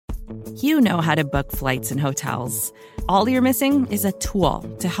You know how to book flights and hotels. All you're missing is a tool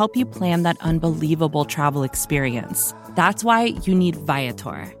to help you plan that unbelievable travel experience. That's why you need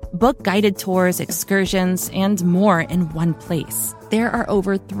Viator. Book guided tours, excursions, and more in one place. There are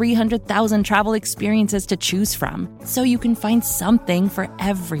over 300,000 travel experiences to choose from, so you can find something for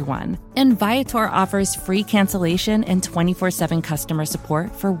everyone. And Viator offers free cancellation and 24/7 customer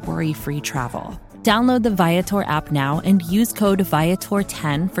support for worry-free travel. Download the Viator app now and use code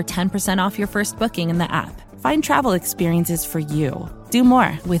Viator10 for 10% off your first booking in the app. Find travel experiences for you. Do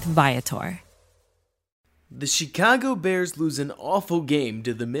more with Viator. The Chicago Bears lose an awful game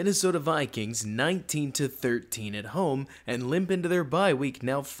to the Minnesota Vikings 19-13 at home and limp into their bye week,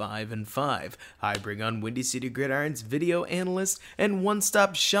 now 5-5. I bring on Windy City Gridiron's video analyst and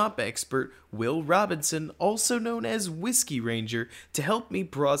one-stop shop expert Will Robinson, also known as Whiskey Ranger, to help me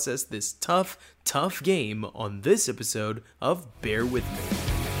process this tough game on this episode of Bear With Me.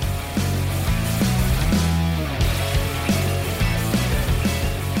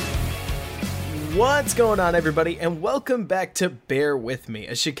 What's going on, everybody, and welcome back to Bear With Me,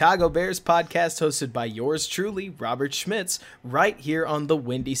 a Chicago Bears podcast hosted by yours truly, Robert Schmitz, right here on the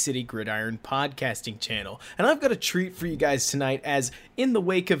Windy City Gridiron podcasting channel. And I've got a treat for you guys tonight, as in the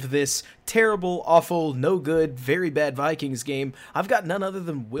wake of this terrible, awful, no good, very bad Vikings game, I've got none other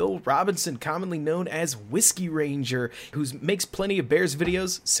than Will Robinson, commonly known as Whiskey Ranger, who makes plenty of Bears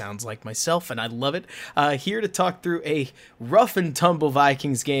videos, sounds like myself, and I love it, here to talk through a rough and tumble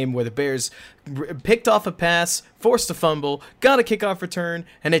Vikings game where the Bears picked off a pass, forced a fumble, got a kickoff return,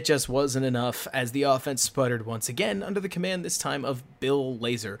 and it just wasn't enough as the offense sputtered once again under the command this time of Bill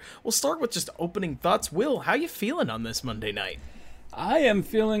Lazor. We'll start with just opening thoughts. Will, how you feeling on this Monday night? I am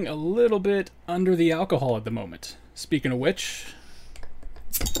feeling a little bit under the alcohol at the moment. Speaking of which...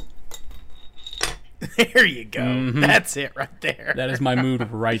 There you go. Mm-hmm. That's it right there. That is my mood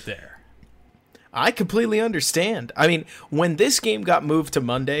right there. I completely understand. I mean, when this game got moved to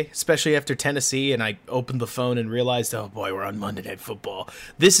Monday, especially after Tennessee, and I opened the phone and realized, oh boy, we're on Monday Night Football,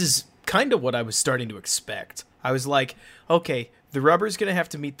 this is kind of what I was starting to expect. I was like, okay, the rubber's going to have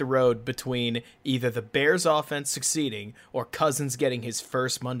to meet the road between either the Bears offense succeeding or Cousins getting his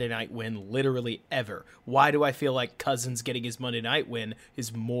first Monday night win literally ever. Why do I feel like Cousins getting his Monday night win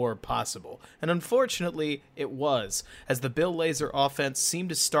is more possible? And unfortunately, it was, as the Bill Lazor offense seemed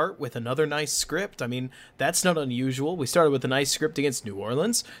to start with another nice script. I mean, that's not unusual. We started with a nice script against New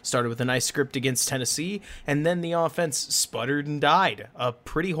Orleans, started with a nice script against Tennessee, and then the offense sputtered and died. A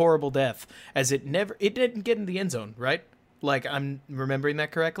pretty horrible death, as it didn't get in the end zone, right? Like, I'm remembering that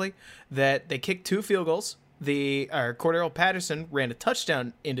correctly, that they kicked 2 field goals. Cordero Patterson ran a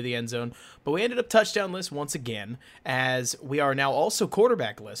touchdown into the end zone, but we ended up touchdownless once again, as we are now also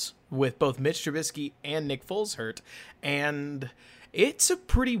quarterbackless with both Mitch Trubisky and Nick Foles hurt, and it's a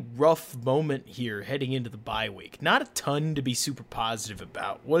pretty rough moment here heading into the bye week. Not a ton to be super positive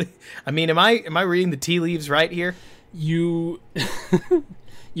about. Am I reading the tea leaves right here? You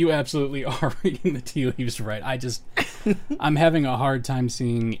absolutely are reading the tea leaves right. I'm having a hard time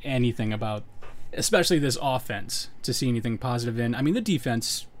seeing anything about, especially this offense, to see anything positive in. I mean, the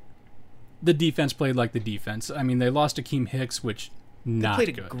defense played like the defense. I mean, they lost Akeem Hicks, which not good.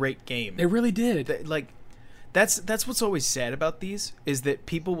 They played a great game. They really did. That's what's always sad about these, is that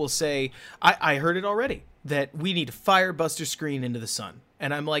people will say, I heard it already, that we need to fire Buster Skrine into the sun.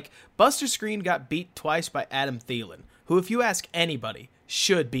 And I'm like, Buster Skrine got beat twice by Adam Thielen, who, if you ask anybody,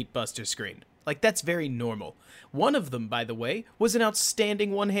 should beat Buster Skrine. Like, that's very normal. One of them, by the way, was an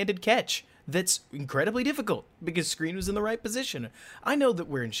outstanding one-handed catch. That's incredibly difficult because Skrine was in the right position. I know that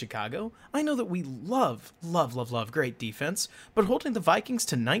we're in Chicago. I know that we love great defense, but holding the Vikings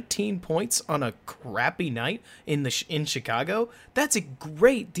to 19 points on a crappy night in Chicago, that's a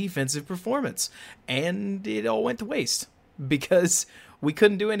great defensive performance. And it all went to waste because we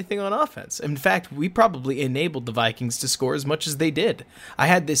couldn't do anything on offense. In fact, we probably enabled the Vikings to score as much as they did. I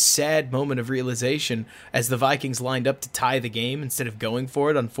had this sad moment of realization as the Vikings lined up to tie the game instead of going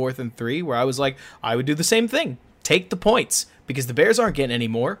for it on 4th and 3, where I was like, I would do the same thing. Take the points, because the Bears aren't getting any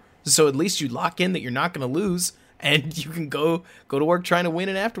more. So at least you lock in that you're not going to lose, and you can go to work trying to win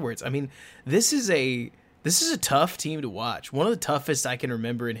it afterwards. I mean, this is a tough team to watch. One of the toughest I can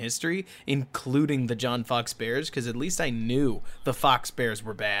remember in history, including the John Fox Bears, because at least I knew the Fox Bears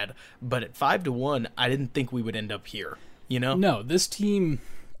were bad. But at 5-1, I didn't think we would end up here, you know? No, this team,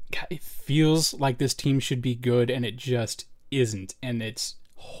 it feels like this team should be good, and it just isn't. And it's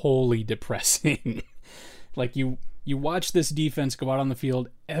wholly depressing. Like, you watch this defense go out on the field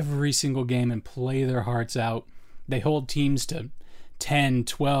every single game and play their hearts out. They hold teams to 10,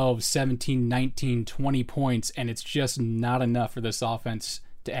 12, 17, 19, 20 points, and it's just not enough for this offense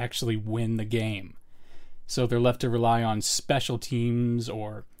to actually win the game. So they're left to rely on special teams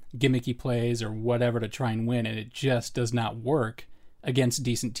or gimmicky plays or whatever to try and win, and it just does not work against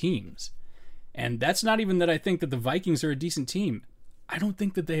decent teams. And that's not even that I think that the Vikings are a decent team. I don't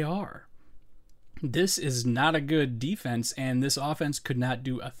think that they are. This is not a good defense, and this offense could not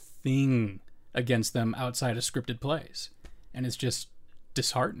do a thing against them outside of scripted plays. And it's just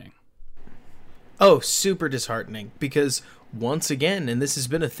disheartening. Oh, super disheartening, because once again, and this has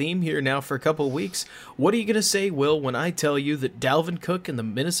been a theme here now for a couple of weeks, what are you going to say, Will, when I tell you that Dalvin Cook and the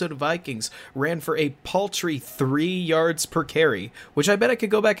Minnesota Vikings ran for a paltry 3 yards per carry, which I bet I could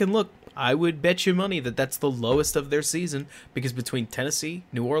go back and look. I would bet you money that that's the lowest of their season, because between Tennessee,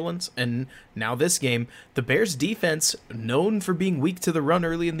 New Orleans, and now this game, the Bears' defense, known for being weak to the run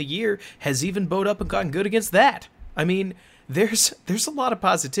early in the year, has even bowed up and gotten good against that. I mean, there's a lot of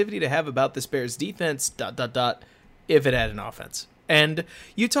positivity to have about this Bears defense, if it had an offense. And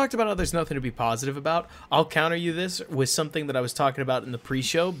you talked about how there's nothing to be positive about. I'll counter you this with something that I was talking about in the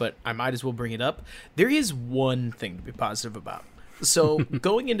pre-show, but I might as well bring it up. There is one thing to be positive about. So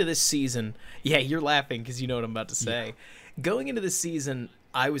going into this season, yeah, you're laughing because you know what I'm about to say. Yeah. Going into this season,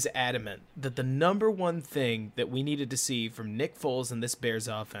 I was adamant that the number one thing that we needed to see from Nick Foles and this Bears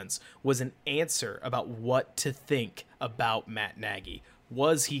offense was an answer about what to think about Matt Nagy.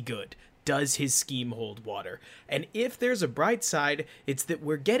 Was he good? Does his scheme hold water? And if there's a bright side, it's that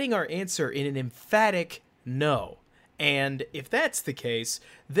we're getting our answer in an emphatic no. And if that's the case,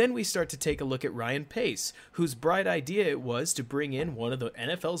 then we start to take a look at Ryan Pace, whose bright idea it was to bring in one of the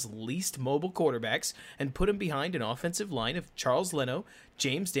NFL's least mobile quarterbacks and put him behind an offensive line of Charles Leno,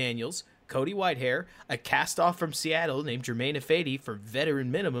 James Daniels, Cody Whitehair, a cast-off from Seattle named Germain Ifedi for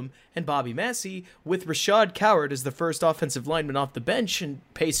veteran minimum, and Bobby Massey, with Rashad Coward as the first offensive lineman off the bench. And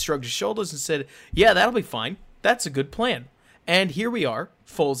Pace shrugged his shoulders and said, yeah, that'll be fine. That's a good plan. And here we are.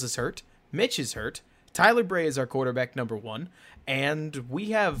 Foles is hurt. Mitch is hurt. Tyler Bray is our quarterback number 1, and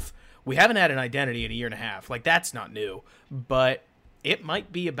we haven't had an identity in a year and a half. Like, that's not new, but it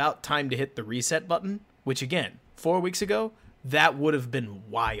might be about time to hit the reset button, which again, 4 weeks ago, that would have been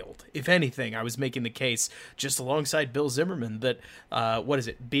wild. If anything, I was making the case just alongside Bill Zimmerman that,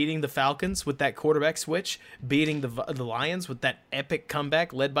 beating the Falcons with that quarterback switch, beating the Lions with that epic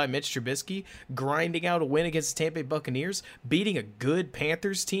comeback led by Mitch Trubisky, grinding out a win against the Tampa Bay Buccaneers, beating a good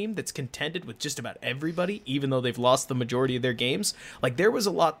Panthers team that's contended with just about everybody, even though they've lost the majority of their games. Like, there was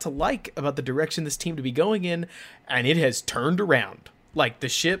a lot to like about the direction this team to be going in, and it has turned around. Like, the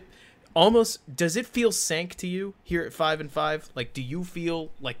ship almost, does it feel sank to you here at 5-5? Like, do you feel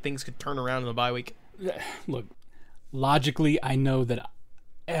like things could turn around in the bye week? Look, logically, I know that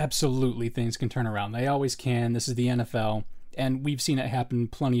absolutely things can turn around. They always can. This is the NFL, and we've seen it happen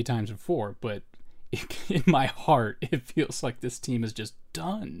plenty of times before, but in my heart, it feels like this team is just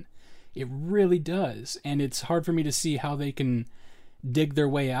done. It really does, and it's hard for me to see how they can dig their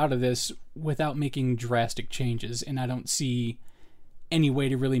way out of this without making drastic changes, and I don't see any way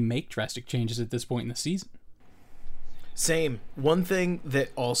to really make drastic changes at this point in the season. Same. One thing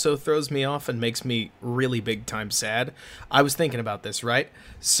that also throws me off and makes me really big time sad, I was thinking about this, right?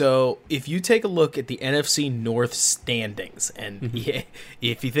 So if you take a look at the NFC North standings, and yeah,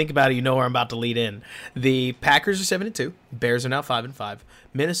 if you think about it, you know where I'm about to lead in. The Packers are 7-2, Bears are now 5-5,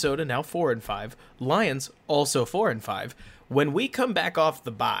 Minnesota now 4-5, Lions also 4-5. When we come back off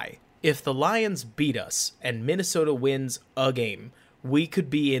the bye, if the Lions beat us and Minnesota wins a game, we could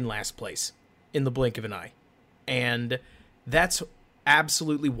be in last place in the blink of an eye. And that's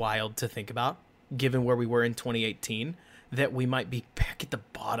absolutely wild to think about, given where we were in 2018, that we might be back at the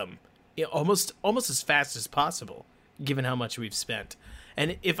bottom almost as fast as possible, given how much we've spent.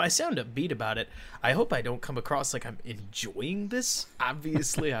 And if I sound upbeat about it, I hope I don't come across like I'm enjoying this.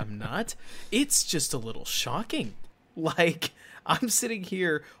 Obviously, I'm not. It's just a little shocking. Like, I'm sitting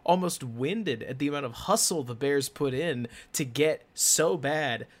here almost winded at the amount of hustle the Bears put in to get so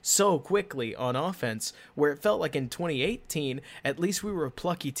bad so quickly on offense, where it felt like in 2018, at least we were a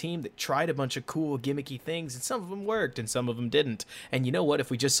plucky team that tried a bunch of cool gimmicky things, and some of them worked and some of them didn't. And you know what?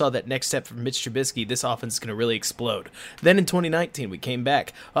 If we just saw that next step from Mitch Trubisky, this offense is going to really explode. Then in 2019, we came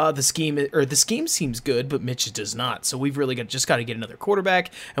back. The scheme seems good, but Mitch does not. So we've really just got to get another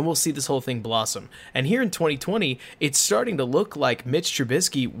quarterback, and we'll see this whole thing blossom. And here in 2020, it's starting to look like Mitch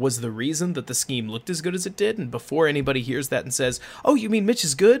Trubisky was the reason that the scheme looked as good as it did. And before anybody hears that and says, oh, you mean Mitch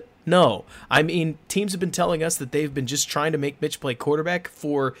is good? No. I mean, teams have been telling us that they've been just trying to make Mitch play quarterback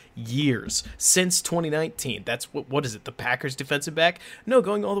for years, since 2019. That's what is it, the Packers defensive back? No,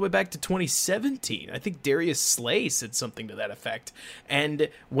 going all the way back to 2017. I think Darius Slay said something to that effect. And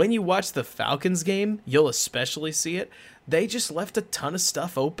when you watch the Falcons game, you'll especially see it. they just left a ton of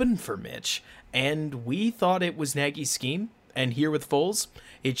stuff open for Mitch. And we thought it was Nagy's scheme. And here with Foles,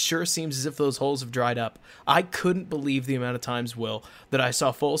 it sure seems as if those holes have dried up. I couldn't believe the amount of times, Will, that I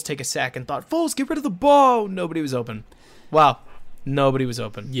saw Foles take a sack and thought, Foles, get rid of the ball. Nobody was open. Wow. Nobody was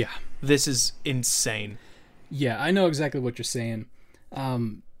open. Yeah. This is insane. Yeah, I know exactly what you're saying.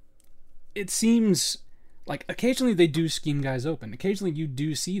 It seems like occasionally they do scheme guys open. Occasionally you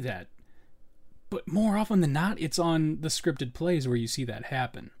do see that. But more often than not, it's on the scripted plays where you see that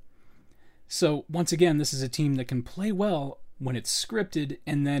happen. So, once again, this is a team that can play well when it's scripted,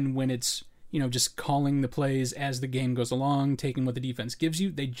 and then when it's, just calling the plays as the game goes along, taking what the defense gives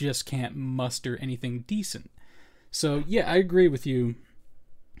you, they just can't muster anything decent. So, yeah, I agree with you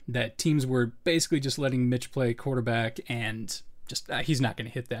that teams were basically just letting Mitch play quarterback, and just, he's not going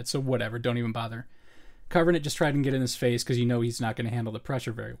to hit that, so whatever, don't even bother. Covering it, just try and get in his face, because he's not going to handle the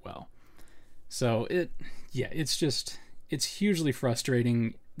pressure very well. So, it's hugely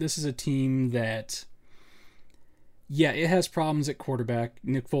frustrating. This is a team that, it has problems at quarterback.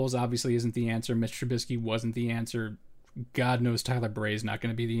 Nick Foles obviously isn't the answer. Mitch Trubisky wasn't the answer. God knows Tyler Bray is not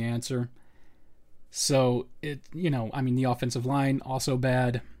going to be the answer. So, the offensive line, also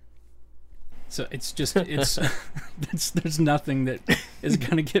bad. So, there's nothing that is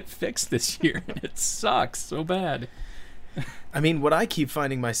going to get fixed this year. It sucks so bad. What I keep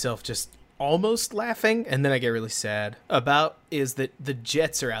finding myself just almost laughing, and then I get really sad about, is that the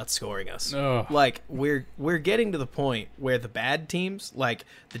Jets are outscoring us. Ugh. Like, we're getting to the point where the bad teams, like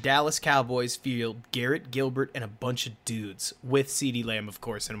the Dallas Cowboys, field Garrett Gilbert and a bunch of dudes, with CeeDee Lamb, of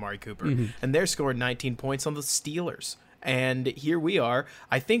course, and Amari Cooper, and they're scoring 19 points on the Steelers. And here we are.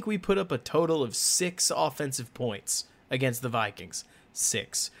 I think we put up a total of 6 offensive points against the Vikings.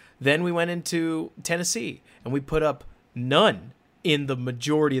 6. Then we went into Tennessee, and we put up none in the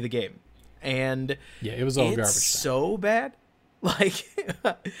majority of the game. And it was all garbage. It's so bad. Like,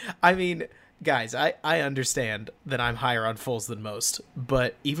 guys, I understand that I'm higher on Foles than most,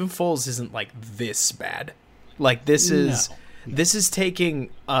 but even Foles isn't like this bad. Like, this is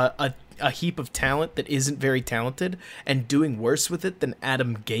taking a heap of talent that isn't very talented and doing worse with it than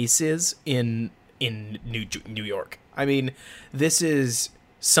Adam Gase is in New York. This is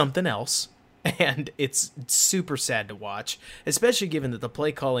something else. And it's super sad to watch, especially given that the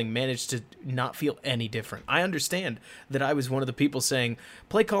play calling managed to not feel any different. I understand that I was one of the people saying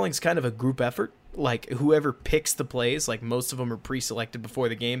play calling is kind of a group effort. Like, whoever picks the plays, like most of them are pre-selected before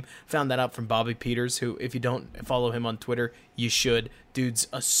the game. Found that out from Bobby Peters, who, if you don't follow him on Twitter, you should. Dude's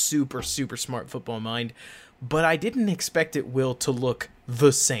a super, super smart football mind. But I didn't expect it, Will, to look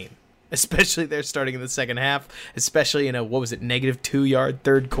the same. Especially there starting in the second half, especially in a, -2 yard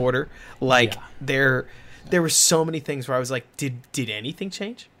third quarter. Like, there were so many things where I was like, did anything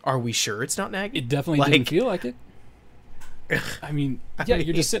change? Are we sure it's not Nagy? It definitely didn't feel like it.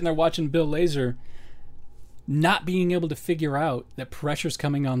 You're just sitting there watching Bill Lazor not being able to figure out that pressure's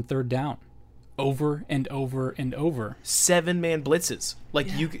coming on third down over and over and over. 7-man blitzes.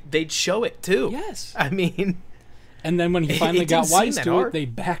 They'd show it too. Yes. And then when he finally got wise to it, they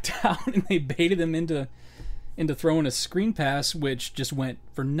backed out and they baited him into throwing a screen pass, which just went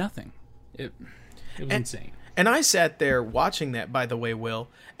for nothing. It was insane. And I sat there watching that, by the way, Will,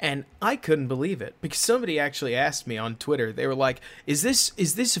 and I couldn't believe it because somebody actually asked me on Twitter. They were like, "Is this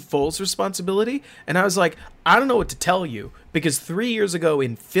Foles' responsibility?" And I was like, "I don't know what to tell you because 3 years ago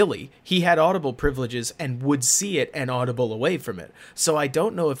in Philly, he had audible privileges and would see it and audible away from it. So I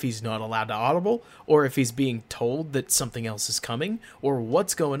don't know if he's not allowed to audible or if he's being told that something else is coming or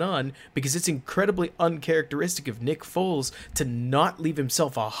what's going on because it's incredibly uncharacteristic of Nick Foles to not leave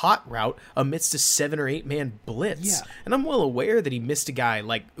himself a hot route amidst a 7 or 8 man blitz." Yeah. And I'm well aware that he missed a guy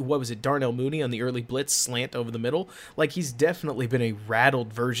like, Darnell Mooney on the early blitz slant over the middle. Like, he's definitely been a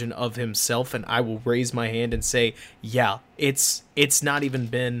rattled version of himself, and I will raise my hand and say, yeah, it's not even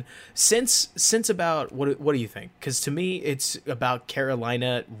been since about, what do you think? Because to me, it's about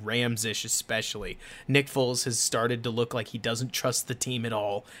Carolina, Rams-ish especially. Nick Foles has started to look like he doesn't trust the team at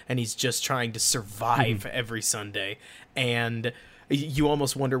all, and he's just trying to survive every Sunday. And you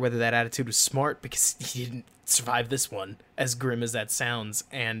almost wonder whether that attitude was smart because he didn't survive this one, as grim as that sounds.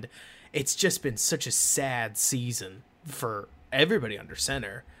 And it's just been such a sad season for everybody under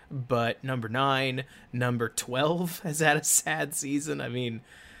center. But number 9, number 12 has had a sad season.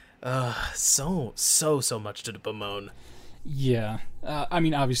 So much to bemoan. Yeah.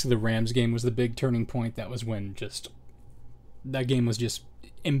 Obviously the Rams game was the big turning point. That was when that game was just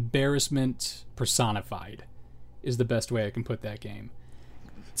embarrassment personified is the best way I can put that game.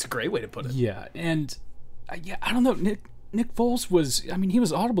 It's a great way to put it. Yeah. And I don't know. Nick Foles was, he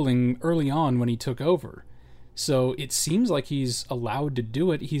was audibling early on when he took over. So it seems like he's allowed to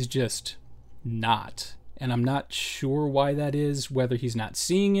do it. He's just not. And I'm not sure why that is, whether he's not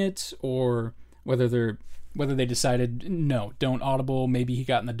seeing it or whether they decided, no, don't audible. Maybe he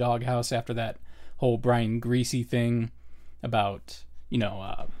got in the doghouse after that whole Brian Greasy thing about,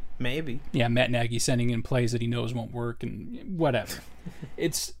 maybe. Yeah, Matt Nagy sending in plays that he knows won't work and whatever.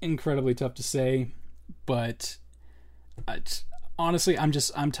 It's incredibly tough to say, but honestly,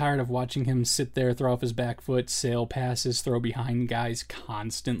 I'm tired of watching him sit there, throw off his back foot, sail passes, throw behind guys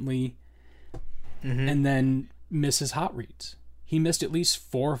constantly, and then miss his hot reads. He missed at least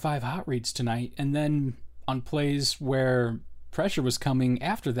 4 or 5 hot reads tonight, and then on plays where pressure was coming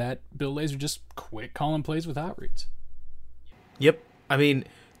after that, Bill Lazor just quit calling plays with hot reads. Yep. I mean,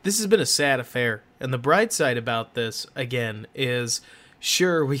 this has been a sad affair, and the bright side about this, again, is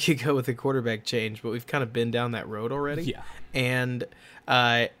sure, we could go with a quarterback change, but we've kind of been down that road already. Yeah. And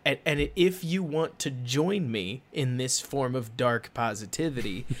if you want to join me in this form of dark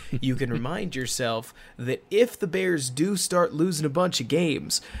positivity, you can remind yourself that if the Bears do start losing a bunch of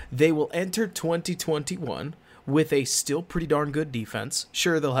games, they will enter 2021 with a still pretty darn good defense.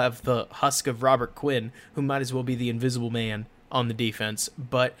 Sure, they'll have the husk of Robert Quinn, who might as well be the invisible man on the defense,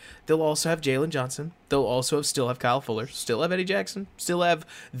 but they'll also have Jalen Johnson. They'll also still have Kyle Fuller, still have Eddie Jackson, still have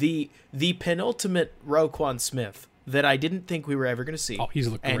the penultimate Roquan Smith that I didn't think we were ever going to see. Oh, he's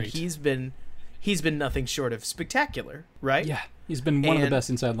looked great. And he's been nothing short of spectacular, right? Yeah, he's been one of the best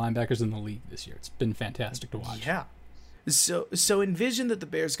inside linebackers in the league this year. It's been fantastic to watch. Yeah. So envision that the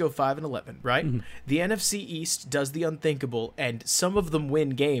Bears go 5-11, right? Mm-hmm. The NFC East does the unthinkable, and some of them win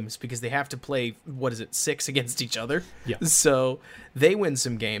games because they have to play, 6 against each other? Yeah. So they win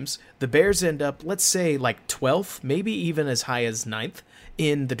some games. The Bears end up, let's say, like 12th, maybe even as high as 9th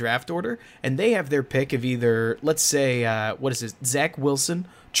in the draft order, and they have their pick of either, let's say, Zach Wilson,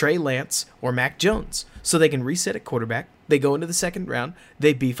 Trey Lance, or Mac Jones. So they can reset at quarterback. They go into the second round.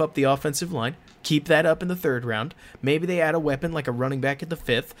 They beef up the offensive line. Keep that up in the third round. Maybe they add a weapon like a running back in the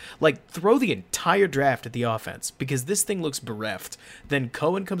 5th. Like, throw the entire draft at the offense because this thing looks bereft. Then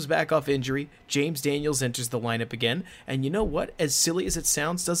Cohen comes back off injury. James Daniels enters the lineup again. And you know what? As silly as it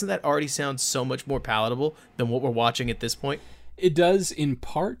sounds, doesn't that already sound so much more palatable than what we're watching at this point? It does in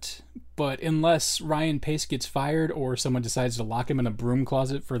part, but unless Ryan Pace gets fired or someone decides to lock him in a broom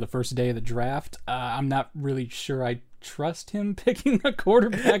closet for the first day of the draft, I'm not really sure I trust him picking a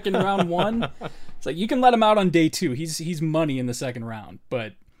quarterback in round 1. It's like, you can let him out on day 2. He's money in the second round,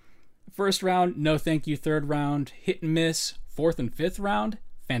 but first round, no thank you. Third round, hit and miss. 4th and 5th round,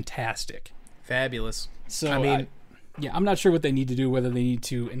 fantastic. Fabulous. So, I mean, I'm not sure what they need to do, whether they need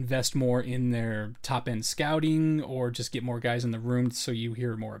to invest more in their top-end scouting or just get more guys in the room so you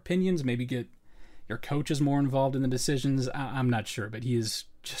hear more opinions, maybe get your coaches more involved in the decisions. I'm not sure, but he has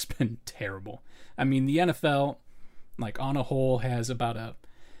just been terrible. I mean, the NFL, like on a whole, has about a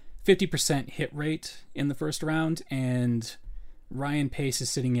 50% hit rate in the first round, and Ryan Pace is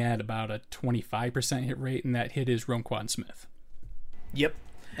sitting at about a 25% hit rate, and that hit is Roquan Smith. Yep.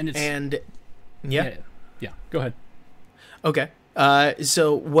 Yeah, go ahead. Okay.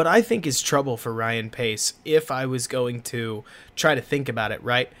 So what I think is trouble for Ryan Pace, if I was going to try to think about it,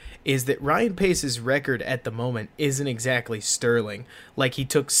 right, is that Ryan Pace's record at the moment isn't exactly sterling. Like, he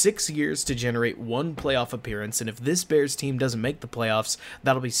took 6 years to generate 1 playoff appearance, and if this Bears team doesn't make the playoffs,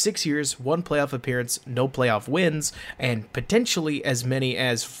 that'll be 6 years, 1 playoff appearance, no playoff wins, and potentially as many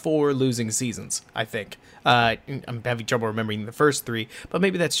as 4 losing seasons, I think. I'm having trouble remembering the first 3, but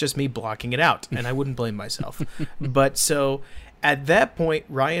maybe that's just me blocking it out, and I wouldn't blame myself. But so at that point,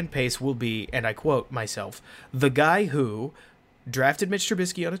 Ryan Pace will be, and I quote myself, the guy who drafted Mitch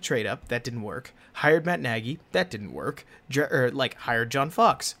Trubisky on a trade-up, that didn't work, hired Matt Nagy, that didn't work, hired John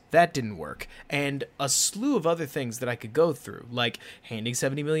Fox, that didn't work, and a slew of other things that I could go through, like handing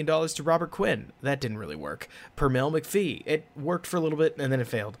 $70 million to Robert Quinn, that didn't really work, Pernell McPhee, it worked for a little bit, and then it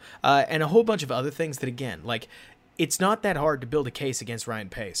failed, and a whole bunch of other things that, again, like, it's not that hard to build a case against Ryan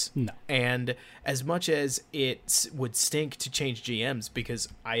Pace. No. And as much as it would stink to change GMs, because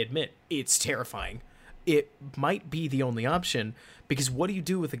I admit it's terrifying, it might be the only option, because what do you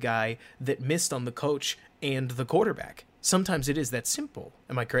do with a guy that missed on the coach and the quarterback? Sometimes it is that simple.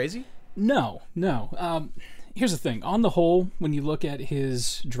 Am I crazy? No. Here's the thing. On the whole, when you look at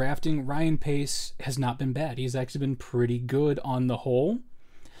his drafting, Ryan Pace has not been bad. He's actually been pretty good on the whole.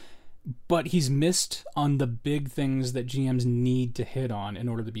 But he's missed on the big things that GMs need to hit on in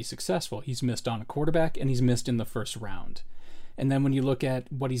order to be successful. He's missed on a quarterback, and he's missed in the first round. And then when you look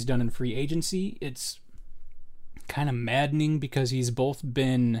at what he's done in free agency, it's kind of maddening because he's both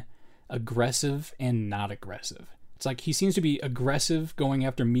been aggressive and not aggressive. It's like he seems to be aggressive going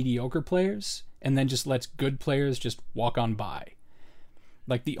after mediocre players and then just lets good players just walk on by.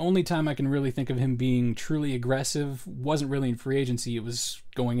 Like, the only time I can really think of him being truly aggressive wasn't really in free agency. It was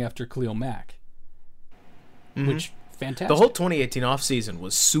going after Khalil Mack. Which, fantastic. The whole 2018 offseason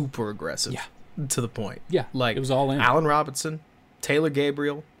was super aggressive. Yeah. To the point. Yeah, Like, it was all in. Allen Robinson, Taylor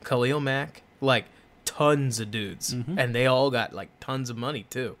Gabriel, Khalil Mack, like, tons of dudes. And they all got, like, tons of money,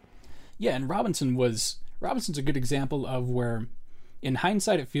 too. Yeah, and Robinson's a good example of where, in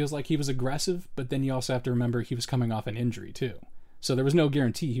hindsight, it feels like he was aggressive, but then you also have to remember he was coming off an injury, too. So there was no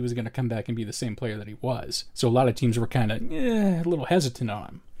guarantee he was going to come back and be the same player that he was. So a lot of teams were kind of a little hesitant on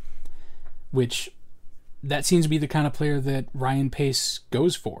him. Which, that seems to be the kind of player that Ryan Pace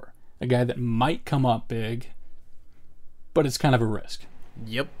goes for. A guy that might come up big, but it's kind of a risk.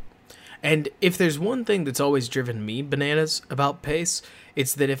 Yep. And if there's one thing that's always driven me bananas about Pace,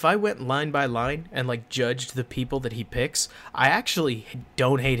 it's that if I went line by line and, like, judged the people that he picks, I actually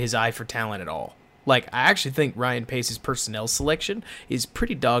don't hate his eye for talent at all. Like, I actually think Ryan Pace's personnel selection is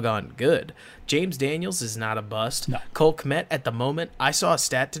pretty doggone good. James Daniels is not a bust. No. Cole Kmet, at the moment, I saw a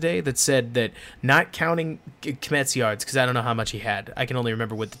stat today that said that, not counting Kmet's yards, because I don't know how much he had. I can only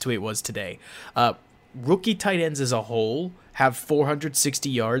remember what the tweet was today. Rookie tight ends as a whole have 460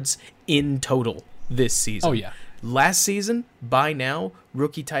 yards in total this season. Oh, yeah. Last season, by now,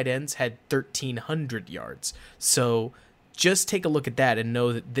 rookie tight ends had 1,300 yards. So just take a look at that and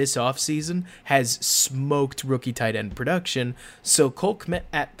know that this offseason has smoked rookie tight end production. So Cole Kmet,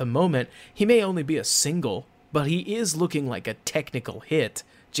 at the moment, he may only be a single, but he is looking like a technical hit.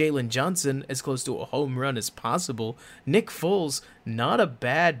 Jalen Johnson, as close to a home run as possible. Nick Foles, not a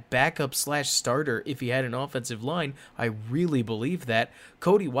bad backup / starter if he had an offensive line. I really believe that.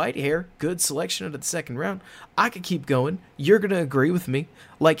 Cody Whitehair, good selection of the second round. I could keep going. You're going to agree with me.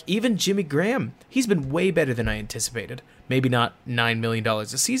 Like, even Jimmy Graham, he's been way better than I anticipated. Maybe not $9 million a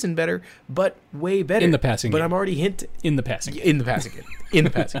season better, but way better. In the passing But game. I'm already hinting. In the passing game. In the passing game. In the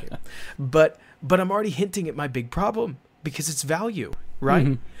passing game. But I'm already hinting at my big problem. Because it's value,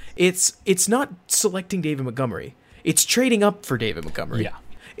 right? It's not selecting David Montgomery. It's trading up for David Montgomery. Yeah.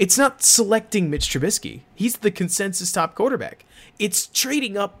 It's not selecting Mitch Trubisky. He's the consensus top quarterback. It's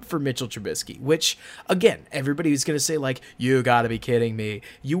trading up for Mitchell Trubisky, which, again, everybody was going to say, like, you got to be kidding me.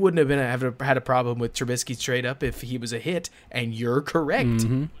 You wouldn't have had a problem with Trubisky's trade up if he was a hit, and you're correct.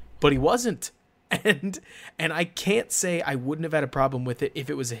 But he wasn't. And I can't say I wouldn't have had a problem with it if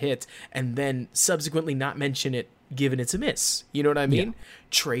it was a hit and then subsequently not mention it given it's a miss. You know what I mean? Yeah.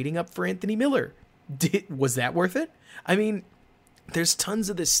 Trading up for Anthony Miller. Was that worth it? I mean, there's tons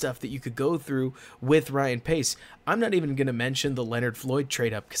of this stuff that you could go through with Ryan Pace. I'm not even going to mention the Leonard Floyd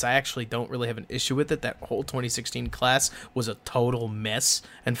trade up because I actually don't really have an issue with it. That whole 2016 class was a total mess,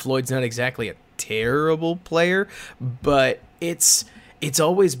 and Floyd's not exactly a terrible player, but it's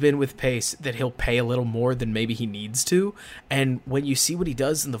always been with Pace that he'll pay a little more than maybe he needs to. And when you see what he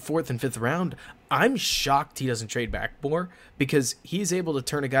does in the 4th and 5th round, I'm shocked he doesn't trade back more because he's able to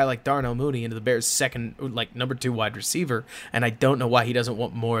turn a guy like Darnell Mooney into the Bears' second, like, number 2 wide receiver. And I don't know why he doesn't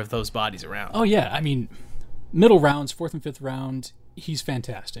want more of those bodies around. Oh, yeah. I mean, middle rounds, 4th and 5th round, he's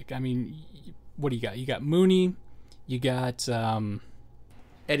fantastic. I mean, what do you got? You got Mooney. You got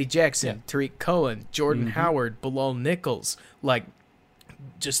Eddie Jackson, Tariq Cohen, Jordan Howard, Bilal Nichols. Like,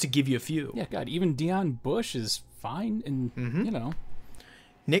 just to give you a few. Yeah, God, even Deion Bush is fine, and, you know.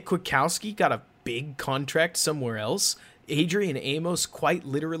 Nick Kwiatkowski got a big contract somewhere else. Adrian Amos quite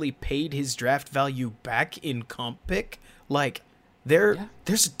literally paid his draft value back in comp pick. Like, there's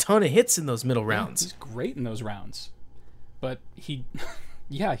a ton of hits in those middle rounds. He's great in those rounds. But he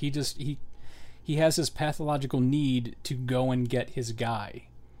has this pathological need to go and get his guy.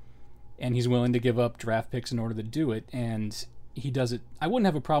 And he's willing to give up draft picks in order to do it, and he does it. I wouldn't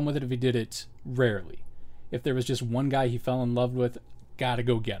have a problem with it if he did it rarely. If there was just one guy he fell in love with, gotta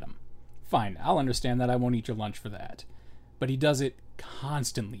go get him. Fine, I'll understand that. I won't eat your lunch for that. But he does it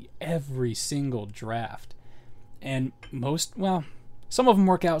constantly, every single draft. And some of them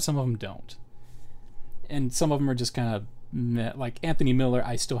work out, some of them don't. And some of them are just kind of meh. Like Anthony Miller,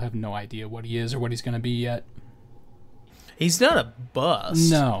 I still have no idea what he is or what he's going to be yet. He's not a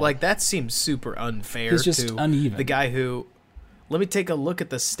bust. No. Like, that seems super unfair. He's just to uneven. The guy who... Let me take a look at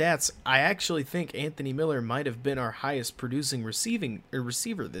the stats. I actually think Anthony Miller might have been our highest producing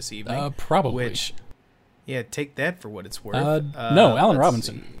receiver this evening. Probably. Which, yeah, take that for what it's worth. No, Allen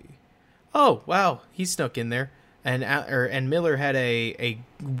Robinson. See. Oh, wow. He snuck in there. And Miller had a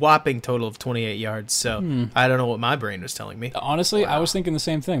whopping total of 28 yards, so I don't know what my brain was telling me. Honestly, I was thinking the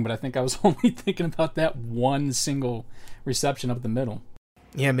same thing, but I think I was only thinking about that one single reception up the middle.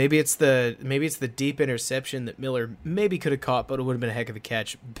 Yeah, maybe it's the deep interception that Miller maybe could have caught, but it would have been a heck of a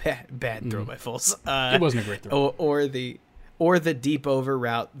catch. Bad throw by Foles. It wasn't a great throw. Or the deep over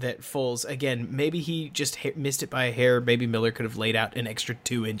route that Foles, again, maybe he just missed it by a hair. Maybe Miller could have laid out an extra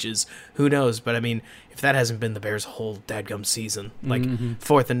 2 inches. Who knows? But I mean, if that hasn't been the Bears' whole dadgum season, like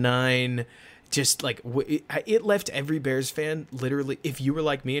 4th and 9, just like it left every Bears fan literally, if you were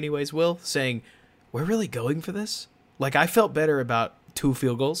like me anyways, Will, saying, we're really going for this? Like, I felt better about 2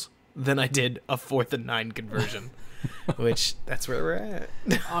 field goals than I did a 4th and 9 conversion, which that's where we're at.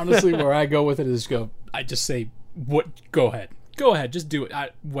 Honestly, where I go with it is I just say, what? Go ahead, just do it.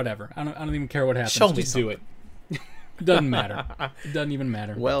 Whatever. I don't even care what happens. Show me just do it. Doesn't matter. It doesn't even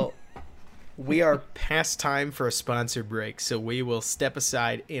matter. Well, we are past time for a sponsor break, so we will step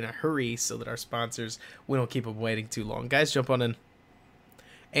aside in a hurry so that our sponsors, we don't keep them waiting too long. Guys, jump on in.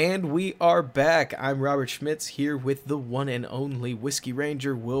 And we are back. I'm Robert Schmitz here with the one and only Whiskey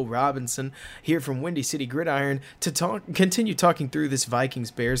Ranger, Will Robinson, here from Windy City Gridiron to continue talking through this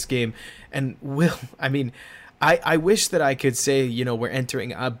Vikings-Bears game. And Will, I mean, I wish that I could say, we're entering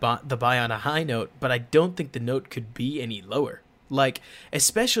the bye on a high note, but I don't think the note could be any lower. Like,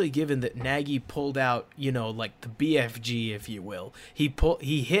 especially given that Nagy pulled out, like the BFG, if you will.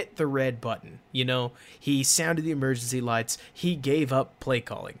 He hit the red button, He sounded the emergency lights. He gave up play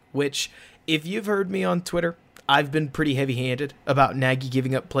calling, which, if you've heard me on Twitter, I've been pretty heavy-handed about Nagy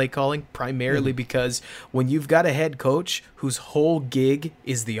giving up play calling, primarily because when you've got a head coach whose whole gig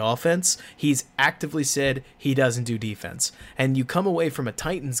is the offense, he's actively said he doesn't do defense. And you come away from a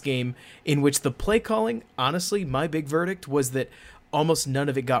Titans game in which the play calling, honestly, my big verdict was that almost none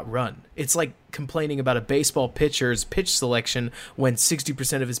of it got run. It's like complaining about a baseball pitcher's pitch selection when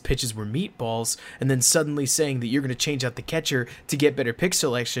 60% of his pitches were meatballs, and then suddenly saying that you're going to change out the catcher to get better pitch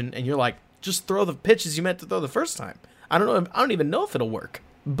selection, and you're like, just throw the pitches you meant to throw the first time. I don't even know if it'll work,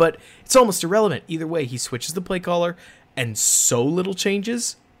 but it's almost irrelevant. Either way, he switches the play caller, and so little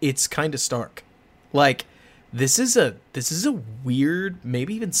changes, it's kind of stark. Like, this is a weird,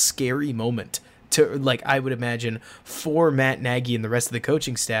 maybe even scary moment to, like, I would imagine, for Matt Nagy and the rest of the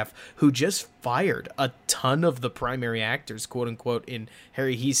coaching staff, who just fired a ton of the primary actors, quote unquote, in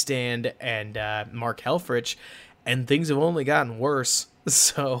Harry Hiestand and Mark Helfrich, and things have only gotten worse.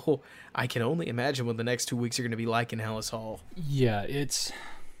 So I can only imagine what the next 2 weeks are going to be like in Hallis Hall. Yeah, it's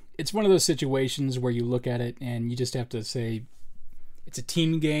one of those situations where you look at it and you just have to say it's a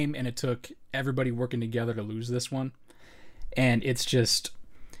team game, and it took everybody working together to lose this one. And it's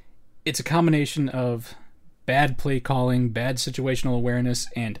a combination of bad play calling, bad situational awareness,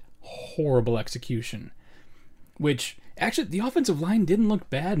 and horrible execution. Which, actually, the offensive line didn't look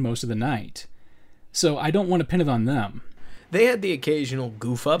bad most of the night. So I don't want to pin it on them. They had the occasional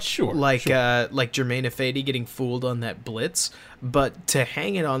goof up, like sure. Jermaine Ifedi getting fooled on that blitz, but to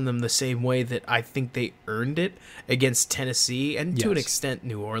hang it on them the same way that I think they earned it against Tennessee and to an extent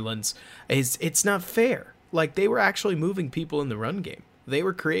New Orleans, it's not fair. Like, they were actually moving people in the run game. They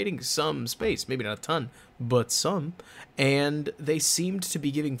were creating some space, maybe not a ton, but some, and they seemed to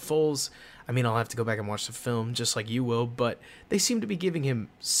be giving Foles, I mean, I'll have to go back and watch the film just like you will, but they seemed to be giving him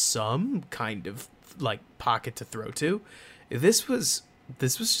some kind of like pocket to throw to. This was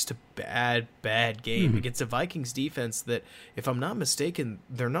just a bad game against a Vikings defense that, if I'm not mistaken,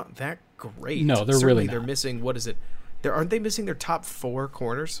 they're not that great. No, they're certainly really not. They're missing, what is it? Aren't they missing their top 4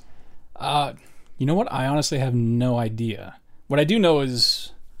 corners? You know what? I honestly have no idea. What I do know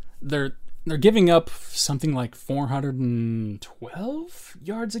is they're giving up something like 412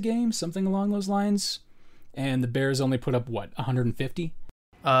 yards a game, something along those lines, and the Bears only put up 150.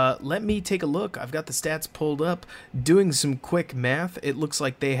 Let me take a look. I've got the stats pulled up. Doing some quick math, it looks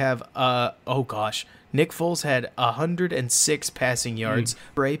like they have, Nick Foles had 106 passing yards.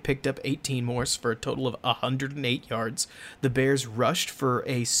 Bray picked up 18 more for a total of 108 yards. The Bears rushed for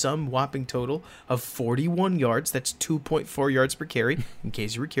a whopping total of 41 yards. That's 2.4 yards per carry, in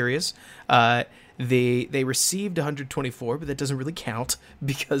case you were curious. They received 124, but that doesn't really count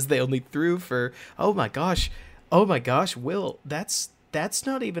because they only threw for, oh my gosh, Will, that's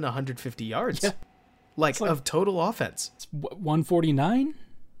not even 150 yards. Yeah. Like of total offense. It's 149,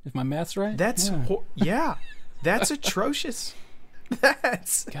 if my math's right. That's that's atrocious.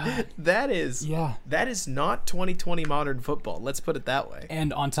 That is not 2020 modern football. Let's put it that way.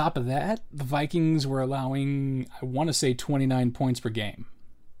 And on top of that, the Vikings were allowing, I want to say, 29 points per game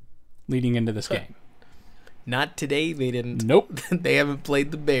leading into this game. Not today, they didn't. Nope. They haven't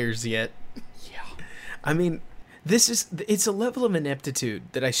played the Bears yet. Yeah. I mean, it's a level of ineptitude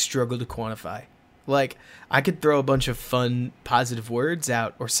that I struggle to quantify. Like, I could throw a bunch of fun, positive words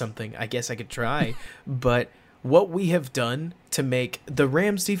out or something. I guess I could try. But what we have done to make the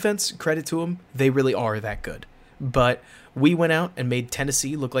Rams defense, credit to them, they really are that good. But we went out and made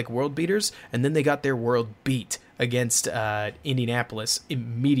Tennessee look like world beaters, and then they got their world beat against Indianapolis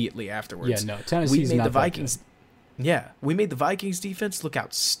immediately afterwards. Yeah, no, Tennessee's not the Vikings. Yeah, we made the Vikings defense look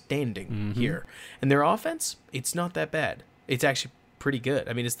outstanding here. And their offense, it's not that bad. It's actually pretty good.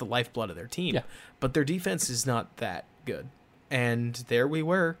 I mean, it's the lifeblood of their team. Yeah. But their defense is not that good. And there we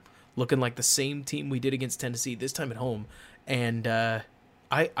were, looking like the same team we did against Tennessee, this time at home. And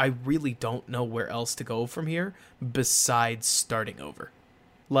I really don't know where else to go from here besides starting over.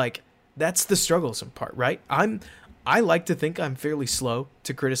 Like, that's the strugglesome part, right? I like to think I'm fairly slow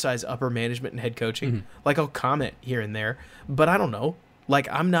to criticize upper management and head coaching. Like, I'll comment here and there, but I don't know. Like,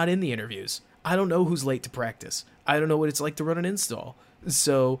 I'm not in the interviews. I don't know who's late to practice. I don't know what it's like to run an install.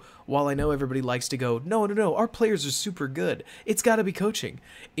 So while I know everybody likes to go, no, our players are super good, it's got to be coaching.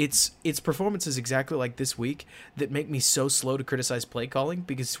 It's performances exactly like this week that make me so slow to criticize play calling,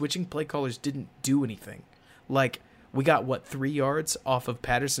 because switching play callers didn't do anything. Like, we got, 3 yards off of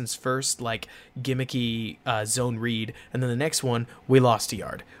Patterson's first, gimmicky zone read, and then the next one, we lost a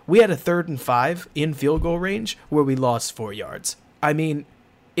yard. We had a 3rd and 5 in field goal range where we lost 4 yards. I mean,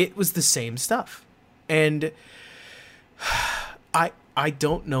 it was the same stuff. And I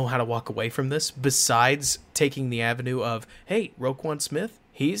don't know how to walk away from this besides taking the avenue of, hey, Roquan Smith,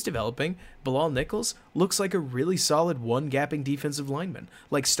 he's developing. Bilal Nichols looks like a really solid one-gapping defensive lineman,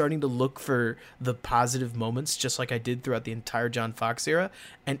 like starting to look for the positive moments just like I did throughout the entire John Fox era.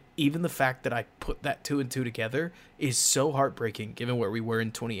 And even the fact that I put that 2 and 2 together is so heartbreaking given where we were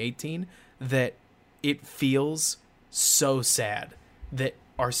in 2018 that it feels so sad that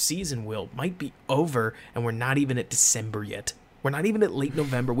our season might be over and we're not even at December yet. We're not even at late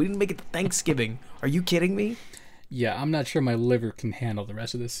November. We didn't make it to Thanksgiving. Are you kidding me? Yeah, I'm not sure my liver can handle the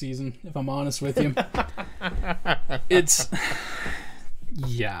rest of this season, if I'm honest with you. It's...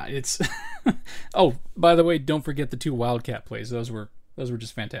 Oh, by the way, don't forget the 2 Wildcat plays. Those were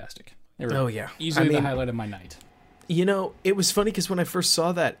just fantastic. They were easily the highlight of my night. You know, it was funny because when I first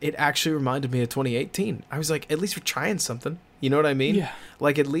saw that, it actually reminded me of 2018. I was like, at least we're trying something. You know what I mean? Yeah.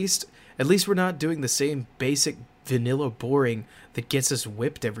 Like, at least we're not doing the same basic vanilla boring that gets us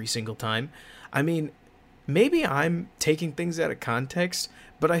whipped every single time. I mean, maybe I'm taking things out of context,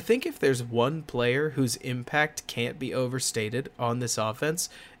 but I think if there's one player whose impact can't be overstated on this offense,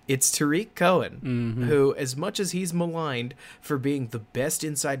 it's Tariq Cohen, who, as much as he's maligned for being the best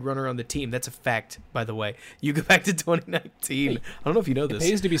inside runner on the team, that's a fact, by the way. You go back to 2019. I don't know if you know this. It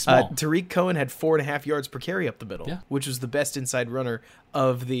pays to be small. Tariq Cohen had 4.5 yards per carry up the middle, which was the best inside runner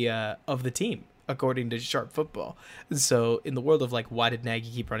of the team, according to Sharp Football. So in the world of why did Nagy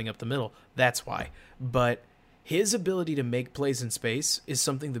keep running up the middle? That's why. But his ability to make plays in space is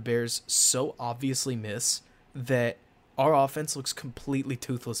something the Bears so obviously miss that our offense looks completely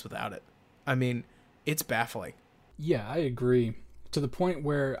toothless without it. I mean, it's baffling. Yeah, I agree. To the point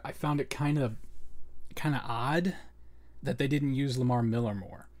where I found it kind of odd that they didn't use Lamar Miller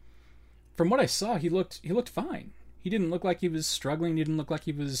more. From what I saw, he looked fine. He didn't look like he was struggling. He didn't look like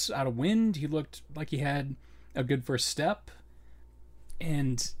he was out of wind. He looked like he had a good first step.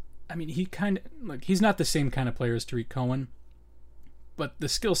 And, I mean, he's not the same kind of player as Tariq Cohen, but the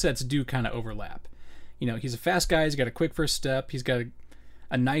skill sets do kind of overlap. You know, he's a fast guy. He's got a quick first step. He's got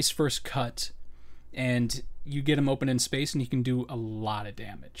a nice first cut. And you get him open in space, and he can do a lot of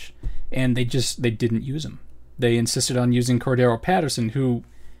damage. And they didn't use him. They insisted on using Cordero Patterson, who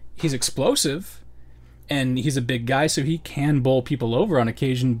he's explosive, and he's a big guy, so he can bowl people over on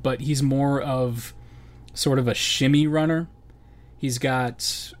occasion, but he's more of sort of a shimmy runner. He's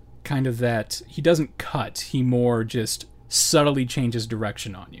got kind of that, he doesn't cut, he more just subtly changes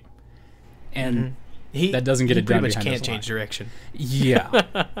direction on you. And that doesn't get it done. He pretty much can't change direction.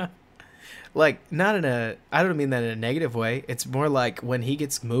 Yeah. Not in a, I don't mean that in a negative way. It's more like when he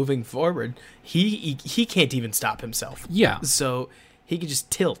gets moving forward, he can't even stop himself. Yeah. So he can just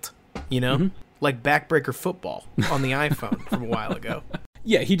tilt, you know? Like backbreaker football on the iPhone from a while ago.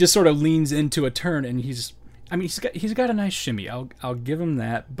 Yeah, he just sort of leans into a turn, and he's got a nice shimmy. I'll give him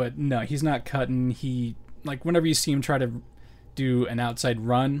that, but no, he's not cutting. He, whenever you see him try to do an outside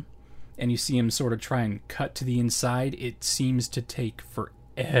run, and you see him sort of try and cut to the inside, it seems to take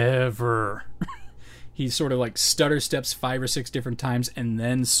forever. He sort of stutter steps 5 or 6 different times and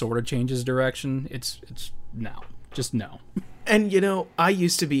then sort of changes direction. It's no. Just no. And, I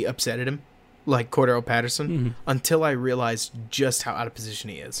used to be upset at him, like Cordero Patterson, until I realized just how out of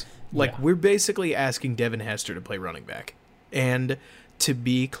position he is. We're basically asking Devin Hester to play running back. And to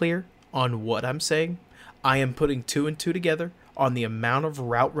be clear on what I'm saying, I am putting 2 and 2 together on the amount of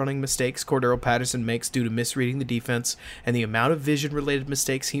route running mistakes Cordero Patterson makes due to misreading the defense and the amount of vision related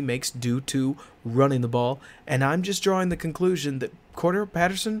mistakes he makes due to running the ball. And I'm just drawing the conclusion that Cordero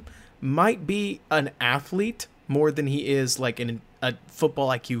Patterson might be an athlete more than he is like a football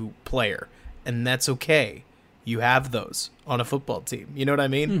IQ player. And that's okay. You have those on a football team. You know what I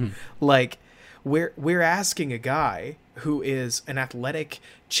mean? Mm-hmm. Like, we're asking a guy who is an athletic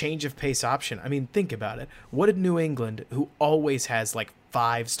change of pace option. I mean, think about it. What did New England, who always has like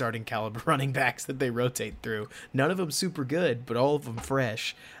 5 starting caliber running backs that they rotate through, none of them super good, but all of them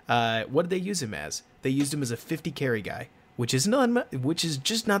fresh. What did they use him as? They used him as a 50 carry guy, which is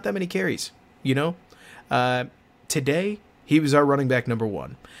just not that many carries. You know, today he was our running back number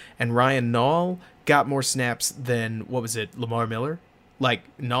 1, and Ryan Nall got more snaps than Lamar Miller. Like,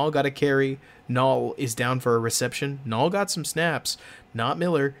 Nall got a carry. Nall is down for a reception. Nall got some snaps, not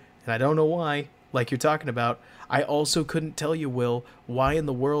Miller, and I don't know why, like you're talking about. I also couldn't tell you, Will, why in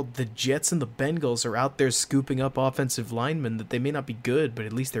the world the Jets and the Bengals are out there scooping up offensive linemen that they may not be good, but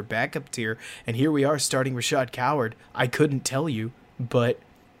at least they're backup tier, and here we are starting Rashad Coward. I couldn't tell you, but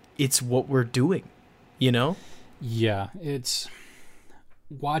it's what we're doing, you know? Yeah, it's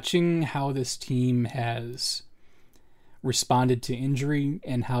watching how this team has responded to injury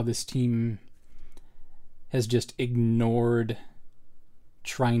and how this team has just ignored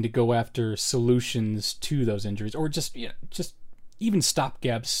trying to go after solutions to those injuries, or just even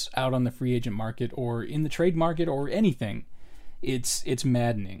stopgaps out on the free agent market or in the trade market or anything. It's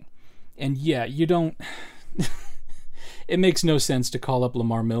maddening. And yeah, you don't it makes no sense to call up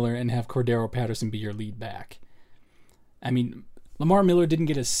Lamar Miller and have Cordero Patterson be your lead back. I mean, Lamar Miller didn't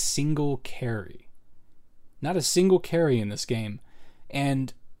get a single carry. Not a single carry in this game.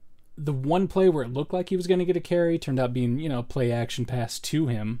 And the one play where it looked like he was going to get a carry turned out being, play action pass to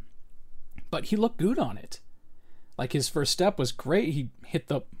him. But he looked good on it. Like, his first step was great. He hit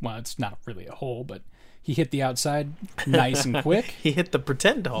it's not really a hole, but he hit the outside nice and quick. He hit the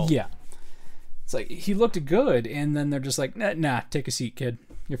pretend hole. Yeah. It's like, he looked good, and then they're just like, nah, take a seat, kid.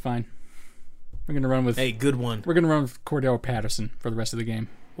 You're fine. We're going to run with... Hey, good one. We're going to run with Cordero Patterson for the rest of the game.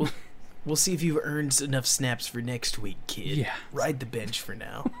 We'll see if you've earned enough snaps for next week, kid. Yeah. Ride the bench for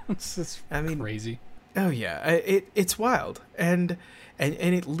now. It's crazy. Oh, yeah. It's wild. And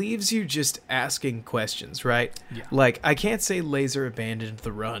it leaves you just asking questions, right? Yeah. Like, I can't say Laser abandoned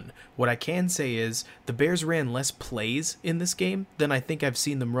the run. What I can say is the Bears ran less plays in this game than I think I've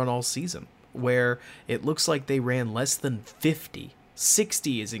seen them run all season, where it looks like they ran less than 50.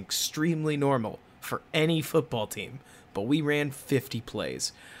 60 is extremely normal for any football team, but we ran 50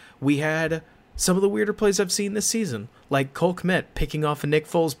 plays. We had some of the weirder plays I've seen this season, like Cole Kmet picking off a Nick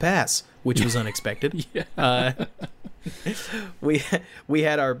Foles pass, which was unexpected. Yeah. We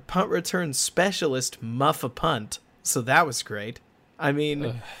had our punt return specialist muff a punt, so that was great. I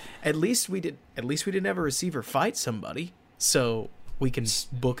mean, at least we didn't have a receiver fight somebody, so we can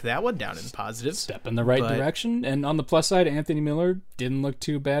book that one down in positive. Step in the right direction, and on the plus side, Anthony Miller didn't look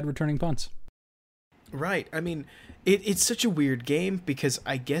too bad returning punts. Right. I mean, it's such a weird game because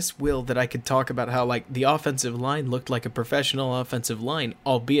I guess, Will, that I could talk about how, like, the offensive line looked like a professional offensive line,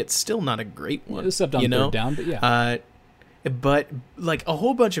 albeit still not a great one. Except on third down, but yeah. But, like, a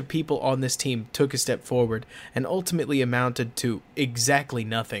whole bunch of people on this team took a step forward and ultimately amounted to exactly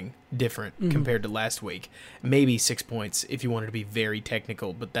nothing different compared to last week. Maybe 6 points if you wanted to be very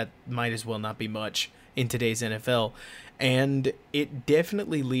technical, but that might as well not be much in today's NFL. And it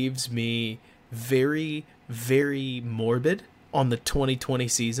definitely leaves me very, very morbid on the 2020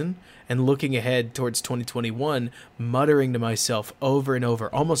 season and looking ahead towards 2021, muttering to myself over and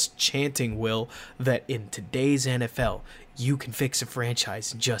over, almost chanting, Will, that in today's NFL, you can fix a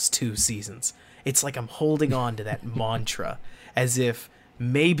franchise in just 2 seasons. It's like I'm holding on to that mantra as if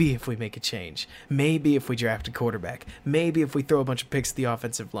maybe if we make a change, maybe if we draft a quarterback, maybe if we throw a bunch of picks at the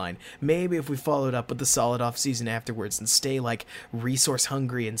offensive line, maybe if we follow it up with a solid offseason afterwards and stay like resource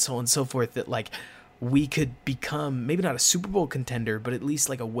hungry and so on and so forth, that like we could become maybe not a Super Bowl contender, but at least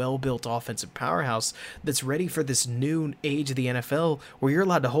like a well-built offensive powerhouse that's ready for this new age of the NFL where you're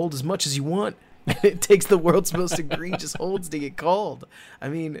allowed to hold as much as you want. It takes the world's most egregious holds to get called. I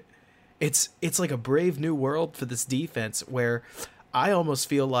mean, it's like a brave new world for this defense where I almost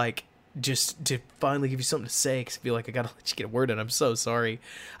feel like, just to finally give you something to say, because I feel like I got to let you get a word in. I'm so sorry.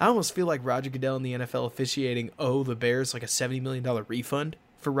 I almost feel like Roger Goodell and the NFL officiating owe the Bears like a $70 million refund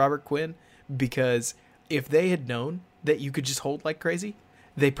for Robert Quinn, because if they had known that you could just hold like crazy,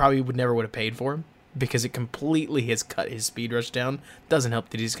 they probably would have paid for him, because it completely has cut his speed rush down. Doesn't help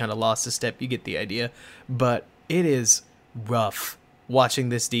that he's kind of lost a step. You get the idea. But it is rough watching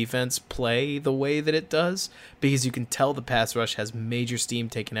this defense play the way that it does, because you can tell the pass rush has major steam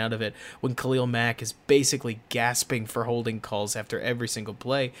taken out of it when Khalil Mack is basically gasping for holding calls after every single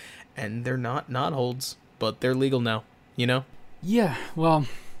play, and they're not holds, but they're legal now, you know? Yeah, well,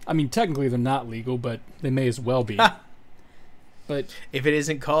 I mean, technically they're not legal, but they may as well be. But if it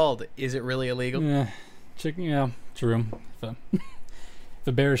isn't called, is it really illegal? Yeah, true. If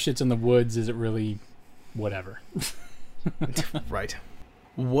the bear shits in the woods, is it really whatever? Right.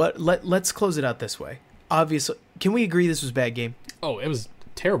 Let's close it out this way. Obviously, can we agree this was a bad game? Oh, it was a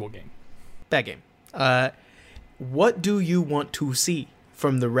terrible game. Bad game. What do you want to see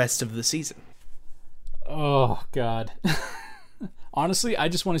from the rest of the season? Oh, God. Honestly, I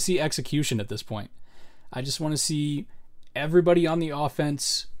just want to see execution at this point. I just want to see everybody on the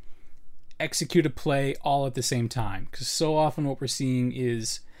offense execute a play all at the same time. Because so often what we're seeing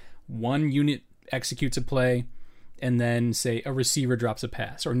is one unit executes a play, and then, say, a receiver drops a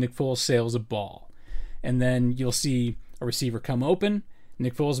pass, or Nick Foles sails a ball. And then you'll see a receiver come open,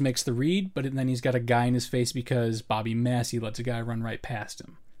 Nick Foles makes the read, but then he's got a guy in his face because Bobby Massey lets a guy run right past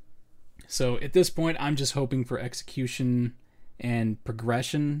him. So at this point, I'm just hoping for execution and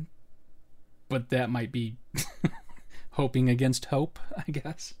progression, but that might be hoping against hope, I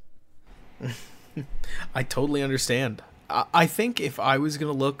guess. I totally understand. I think if I was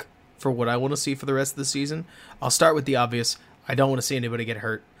going to look for what I want to see for the rest of the season, I'll start with the obvious. I don't want to see anybody get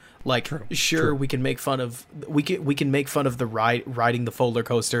hurt. Like, True. We can make fun of we can make fun of the riding the Folder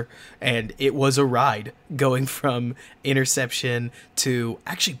coaster, and it was a ride going from interception to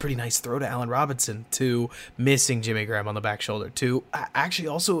actually pretty nice throw to Allen Robinson to missing Jimmy Graham on the back shoulder to actually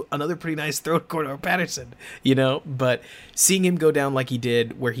also another pretty nice throw to Cordell Patterson, but seeing him go down like he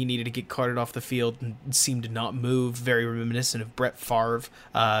did, where he needed to get carted off the field and seemed to not move, very reminiscent of Brett Favre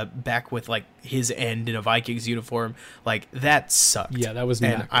back with like his end in a Vikings uniform, like that sucked. Yeah, that was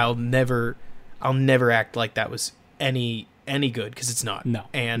and I'll never act like that was any good, because it's not. No.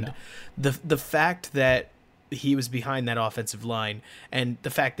 And the fact that he was behind that offensive line, and the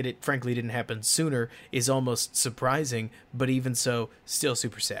fact that it frankly didn't happen sooner, is almost surprising, but even so, still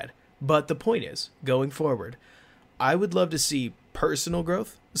super sad. But the point is, going forward, I would love to see personal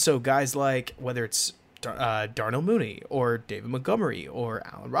growth. So guys like, whether it's Darnell Mooney or David Montgomery or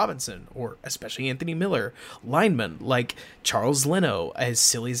Allen Robinson or especially Anthony Miller, linemen like Charles Leno, as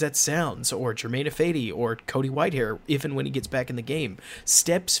silly as that sounds, or Jermaine Ifedi or Cody Whitehair, even when he gets back in the game,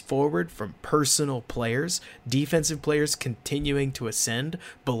 steps forward from personal players, defensive players continuing to ascend.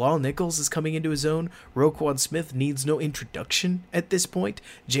 Bilal Nichols is coming into his own. Roquan Smith needs no introduction at this point.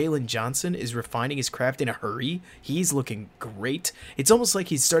 Jalen Johnson is refining his craft in a hurry. He's looking great. It's almost like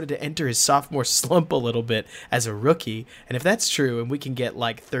he's started to enter his sophomore slump a little bit as a rookie, and if that's true and we can get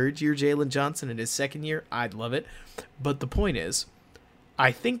like third year Jalen Johnson in his second year, I'd love it. But the point is,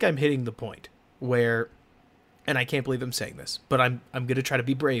 I think I'm hitting the point where, and I can't believe I'm saying this, but I'm gonna try to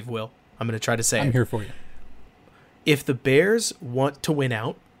be brave, Will. I'm gonna try to say I'm here for you. If the Bears want to win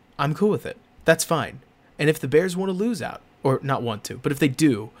out, I'm cool with it. That's fine. And if the Bears want to lose out, or not want to, but if they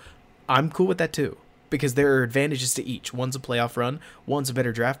do, I'm cool with that too. Because there are advantages to each. One's a playoff run, one's a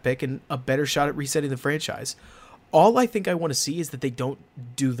better draft pick, and a better shot at resetting the franchise. All I think I want to see is that they don't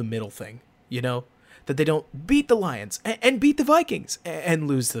do the middle thing, That they don't beat the Lions and beat the Vikings and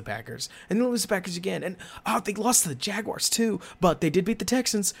lose to the Packers and then lose to the Packers again. And they lost to the Jaguars too, but they did beat the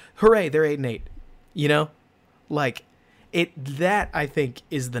Texans. Hooray, they're 8-8. That I think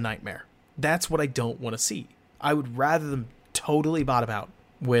is the nightmare. That's what I don't want to see. I would rather them totally bottom out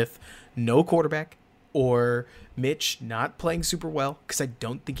with no quarterback, or Mitch not playing super well, because I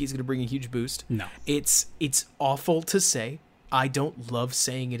don't think he's going to bring a huge boost. No. It's awful to say. I don't love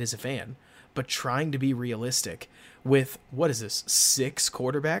saying it as a fan, but trying to be realistic with, 6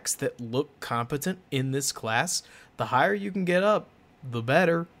 quarterbacks that look competent in this class, the higher you can get up, the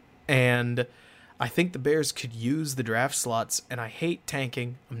better. And I think the Bears could use the draft slots, and I hate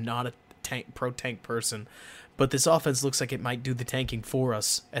tanking. I'm not a pro-tank person, but this offense looks like it might do the tanking for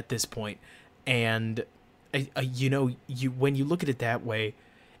us at this point. And, when you look at it that way,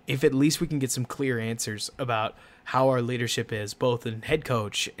 if at least we can get some clear answers about how our leadership is, both in head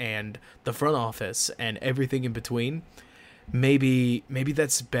coach and the front office and everything in between, maybe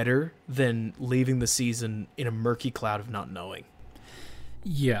that's better than leaving the season in a murky cloud of not knowing.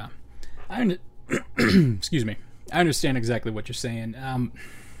 Yeah. Excuse me. I understand exactly what you're saying.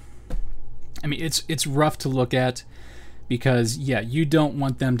 It's rough to look at because, you don't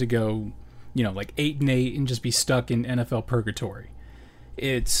want them to go, 8-8 and just be stuck in NFL purgatory.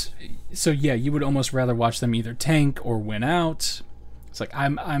 You would almost rather watch them either tank or win out. It's like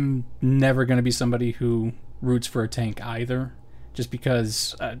I'm never going to be somebody who roots for a tank either, just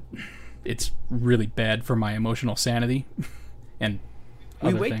because it's really bad for my emotional sanity. And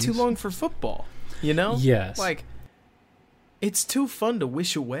we wait things. too long for football, you know? Yes. Like, it's too fun to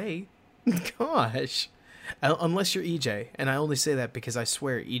wish away. Gosh. Unless you're EJ, and I only say that because I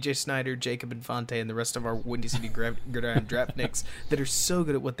swear EJ Snyder, Jacob Infante, and the rest of our Windy City Gridiron Draftniks that are so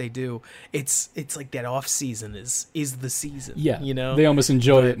good at what they do, it's like that off season is the season. Yeah, you know, they almost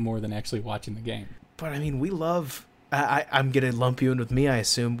enjoy it more than actually watching the game. But I mean, we love. I'm gonna lump you in with me. I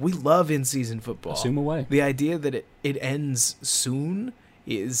assume we love in-season football. Assume away. The idea that it ends soon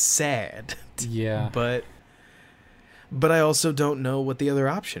is sad. Yeah, but I also don't know what the other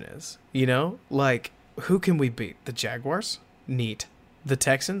option is. You know, like. Who can we beat? The Jaguars? Neat. The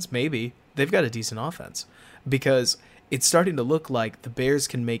Texans? Maybe. They've got a decent offense. Because it's starting to look like the Bears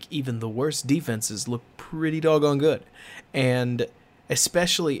can make even the worst defenses look pretty doggone good. And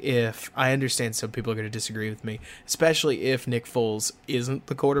especially if, I understand some people are going to disagree with me, especially if Nick Foles isn't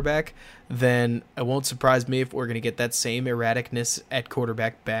the quarterback, then it won't surprise me if we're going to get that same erraticness at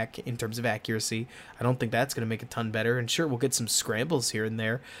quarterback back in terms of accuracy. I don't think that's going to make a ton better. And sure, we'll get some scrambles here and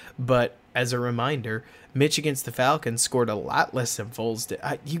there, but as a reminder, Mitch against the Falcons scored a lot less than Foles did.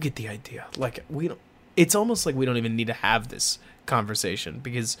 You get the idea. Like, we don't. It's almost like we don't even need to have this conversation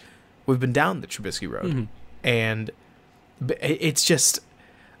because we've been down the Trubisky road, mm-hmm. and it's just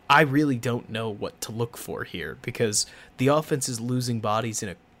I really don't know what to look for here because the offense is losing bodies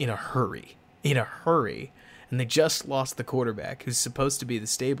in a hurry, and they just lost the quarterback who's supposed to be the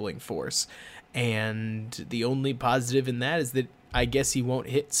stabling force, and the only positive in that is that I guess he won't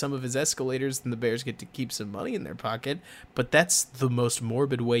hit some of his escalators and the Bears get to keep some money in their pocket, but that's the most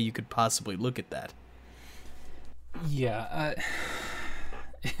morbid way you could possibly look at that. Yeah,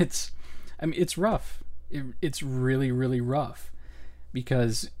 it's rough. It's really, really rough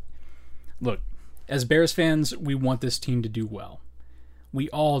because, look, as Bears fans, we want this team to do well. We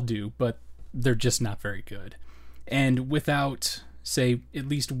all do, but they're just not very good. And without, say, at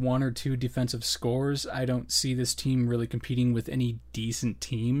least one or two defensive scores, I don't see this team really competing with any decent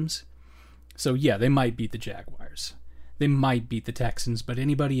teams. So, yeah, they might beat the Jaguars. They might beat the Texans, but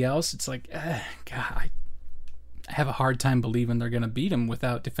anybody else, it's like, God, I have a hard time believing they're going to beat them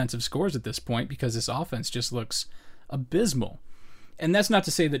without defensive scores at this point because this offense just looks abysmal. And that's not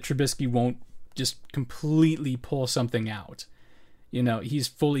to say that Trubisky won't just completely pull something out. You know, he's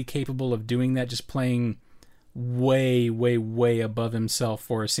fully capable of doing that, just playing way, way, way above himself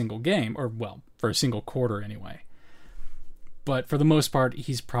for a single game, or, well, for a single quarter anyway. But for the most part,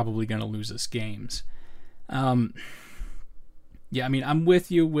 he's probably going to lose us games. Yeah, I mean, I'm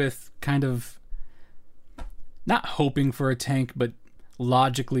with you with kind of not hoping for a tank, but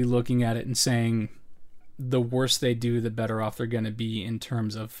logically looking at it and saying the worse they do, the better off they're going to be in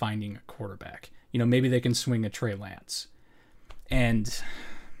terms of finding a quarterback. You know, maybe they can swing a Trey Lance. And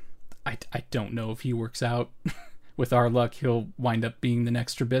I don't know if he works out. With our luck, he'll wind up being the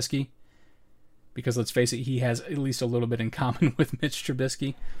next Trubisky. Because let's face it, he has at least a little bit in common with Mitch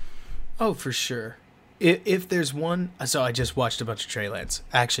Trubisky. Oh, for sure. If there's one, so I just watched a bunch of Trey Lance.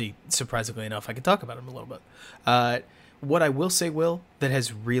 Actually, surprisingly enough, I could talk about him a little bit. What I will say, Will, that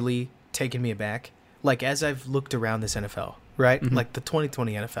has really taken me aback, like as I've looked around this NFL, right? Mm-hmm. Like the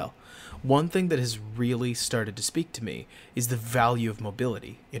 2020 NFL, one thing that has really started to speak to me is the value of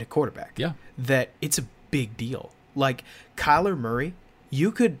mobility in a quarterback. Yeah. That it's a big deal. Like Kyler Murray,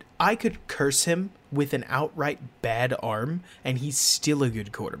 I could curse him with an outright bad arm, and he's still a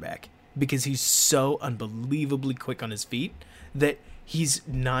good quarterback. Because he's so unbelievably quick on his feet that he's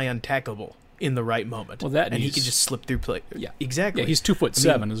nigh untackleable in the right moment. Well, and he can just slip through play. Yeah, exactly. Yeah, he's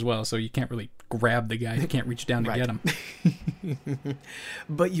 2'7" as well, so you can't really grab the guy. You can't reach down to get him.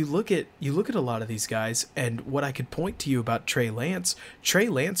 But you look at a lot of these guys, and what I could point to you about Trey Lance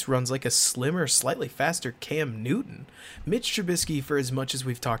runs like a slimmer, slightly faster Cam Newton. Mitch Trubisky, for as much as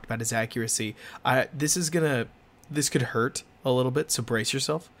we've talked about his accuracy, this could hurt a little bit, so brace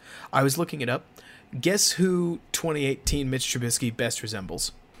yourself. I was looking it up. Guess who 2018 Mitch Trubisky best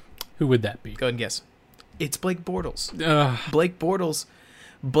resembles? Who would that be? Go ahead and guess. It's Blake Bortles. Ugh. Blake Bortles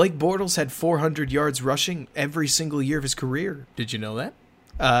had 400 yards rushing every single year of his career. Did you know that?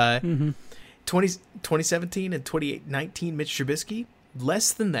 2017 and 2019 Mitch Trubisky,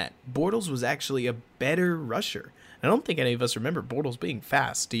 less than that. Bortles was actually a better rusher. I don't think any of us remember Bortles being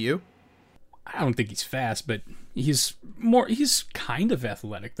fast. Do you? I don't think he's fast, but he's kind of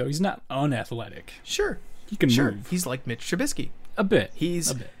athletic, though. He's not unathletic. Sure. He can move. He's like Mitch Trubisky. A bit.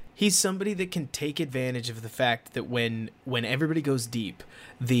 He's somebody that can take advantage of the fact that when everybody goes deep,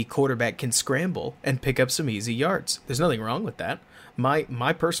 the quarterback can scramble and pick up some easy yards. There's nothing wrong with that.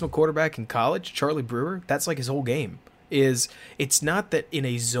 My personal quarterback in college, Charlie Brewer, that's like his whole game. is it's not that in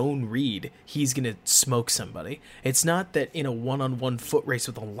a zone read he's going to smoke somebody. It's not that in a one-on-one foot race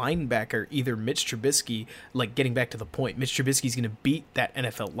with a linebacker, either Mitch Trubisky, like getting back to the point, Mitch Trubisky's going to beat that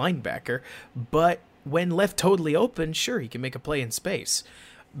NFL linebacker, but when left totally open, sure, he can make a play in space.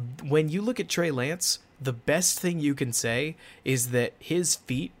 When you look at Trey Lance, the best thing you can say is that his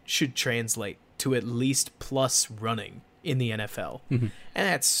feet should translate to at least plus running in the NFL. Mm-hmm.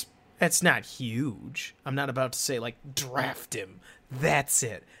 And that's not huge. I'm not about to say, like, draft him. That's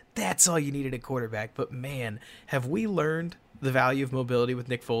it. That's all you needed at quarterback. But, man, have we learned the value of mobility with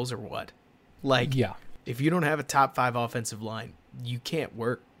Nick Foles or what? Like, yeah. If you don't have a top 5 offensive line, you can't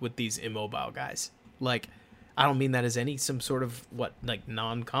work with these immobile guys. Like, I don't mean that as some sort of,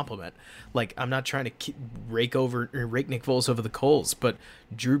 non-compliment. Like, I'm not trying to rake Nick Foles over the coals, but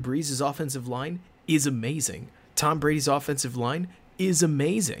Drew Brees' offensive line is amazing. Tom Brady's offensive line is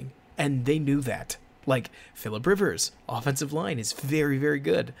amazing. And they knew that. Like, Phillip Rivers' offensive line is very, very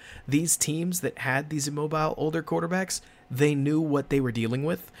good. These teams that had these immobile older quarterbacks, they knew what they were dealing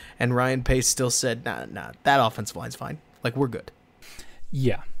with. And Ryan Pace still said, nah, that offensive line's fine. Like, we're good.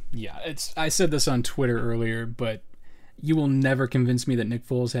 Yeah. I said this on Twitter earlier, but you will never convince me that Nick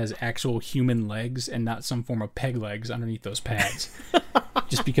Foles has actual human legs and not some form of peg legs underneath those pads.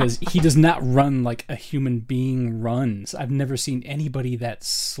 Just because he does not run like a human being runs. I've never seen anybody that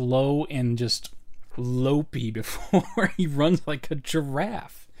slow and just lopey before. He runs like a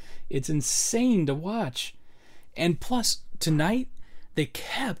giraffe. It's insane to watch. And plus, tonight, they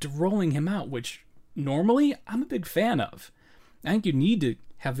kept rolling him out, which normally I'm a big fan of. I think you need to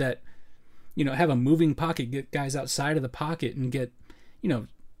have that, have a moving pocket, get guys outside of the pocket and get,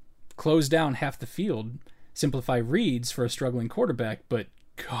 close down half the field, simplify reads for a struggling quarterback. But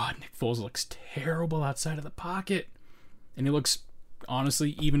God, Nick Foles looks terrible outside of the pocket. And he looks,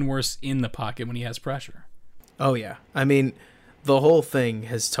 honestly, even worse in the pocket when he has pressure. Oh, yeah. I mean, the whole thing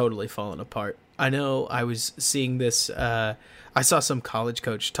has totally fallen apart. I know I was seeing this, I saw some college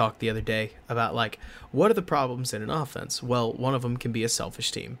coach talk the other day about, like, what are the problems in an offense? Well, one of them can be a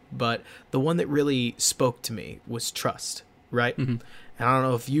selfish team, but the one that really spoke to me was trust, right? Mm-hmm. And I don't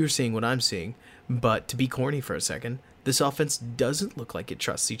know if you're seeing what I'm seeing, but to be corny for a second, this offense doesn't look like it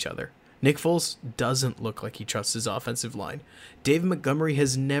trusts each other. Nick Foles doesn't look like he trusts his offensive line. David Montgomery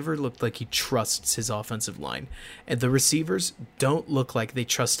has never looked like he trusts his offensive line. And the receivers don't look like they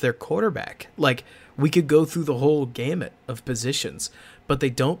trust their quarterback. Like, we could go through the whole gamut of positions, but they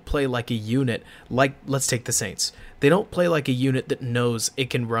don't play like a unit. Like, let's take the Saints. They don't play like a unit that knows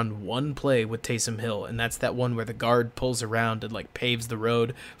it can run one play with Taysom Hill, and that's that one where the guard pulls around and, like, paves the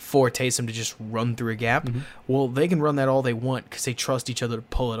road for Taysom to just run through a gap. Mm-hmm. Well, they can run that all they want because they trust each other to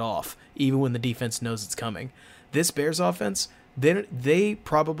pull it off, even when the defense knows it's coming. This Bears offense, they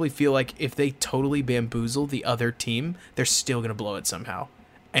probably feel like if they totally bamboozle the other team, they're still going to blow it somehow.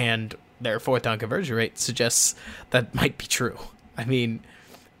 And their fourth down conversion rate suggests that might be true. I mean,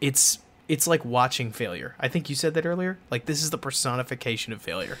 it's like watching failure. I think you said that earlier. Like, this is the personification of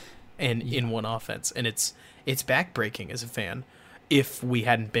failure in one offense. And it's backbreaking as a fan if we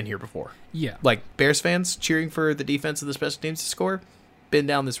hadn't been here before. Yeah. Like, Bears fans cheering for the defense and the special teams to score, been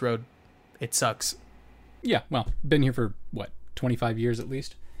down this road. It sucks. Yeah, well, been here for, 25 years at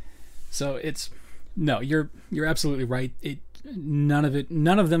least? So you're absolutely right.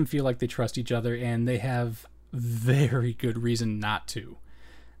 None of them feel like they trust each other, and they have very good reason not to.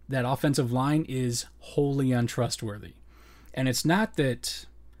 That offensive line is wholly untrustworthy. And it's not that,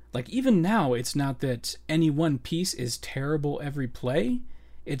 even now, it's not that any one piece is terrible every play.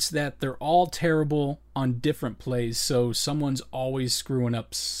 It's that they're all terrible on different plays, so someone's always screwing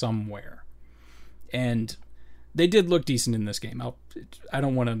up somewhere. And they did look decent in this game. I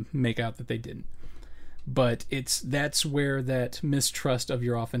don't want to make out that they didn't. But that's where that mistrust of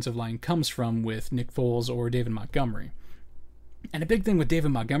your offensive line comes from with Nick Foles or David Montgomery. And a big thing with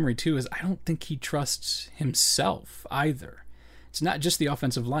David Montgomery, too, is I don't think he trusts himself either. It's not just the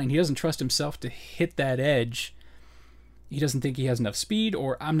offensive line. He doesn't trust himself to hit that edge. He doesn't think he has enough speed,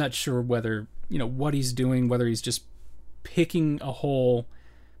 or I'm not sure whether, what he's doing, whether he's just picking a hole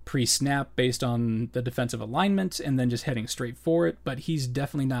pre-snap based on the defensive alignment and then just heading straight for it, but he's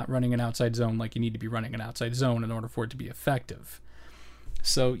definitely not running an outside zone like you need to be running an outside zone in order for it to be effective.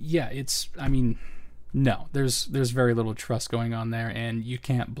 So, yeah, no, there's very little trust going on there, and you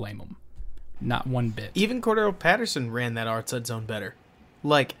can't blame him. Not one bit. Even Cordero Patterson ran that outside zone better.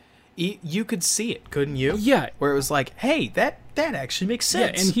 Like, you could see it, couldn't you? Yeah. Where it was like, hey, that actually makes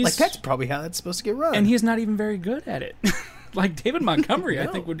sense. Yeah, and that's probably how that's supposed to get run. And he's not even very good at it. Like, David Montgomery, no. I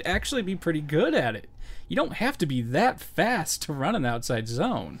think, would actually be pretty good at it. You don't have to be that fast to run an outside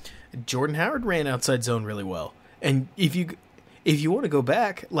zone. Jordan Howard ran outside zone really well. And if you want to go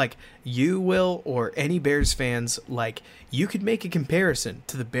back, like you will, or any Bears fans, like you could make a comparison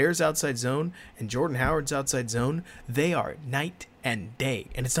to the Bears outside zone and Jordan Howard's outside zone. They are night and day.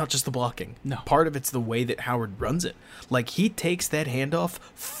 And it's not just the blocking. No. Part of it's the way that Howard runs it. Like he takes that handoff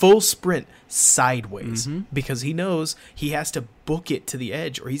full sprint sideways because he knows he has to book it to the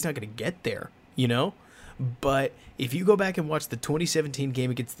edge or he's not going to get there, you know? But if you go back and watch the 2017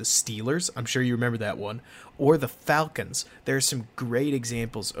 game against the Steelers, I'm sure you remember that one, or the Falcons, there are some great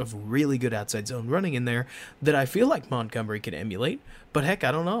examples of really good outside zone running in there that I feel like Montgomery can emulate. But heck,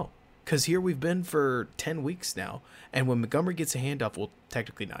 I don't know. Because here we've been for 10 weeks now, and when Montgomery gets a handoff, well,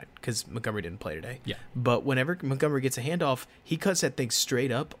 technically 9, because Montgomery didn't play today. Yeah. But whenever Montgomery gets a handoff, he cuts that thing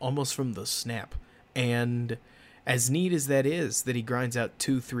straight up, almost from the snap. And as neat as that is, that he grinds out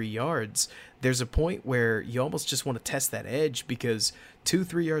 2-3 yards, there's a point where you almost just want to test that edge because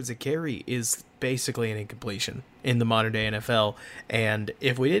 2-3 yards of carry is basically an incompletion in the modern day NFL. And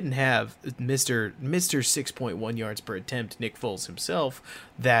if we didn't have Mr. 6.1 yards per attempt, Nick Foles himself,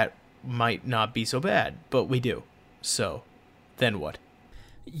 that might not be so bad, but we do. So then what?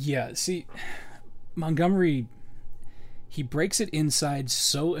 Yeah, see, Montgomery, he breaks it inside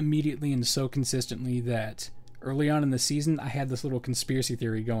so immediately and so consistently that early on in the season, I had this little conspiracy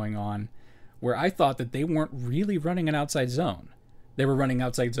theory going on where I thought that they weren't really running an outside zone. They were running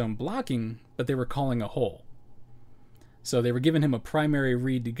outside zone blocking, but they were calling a hole. So they were giving him a primary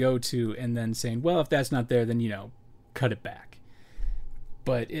read to go to and then saying, well, if that's not there, then, cut it back.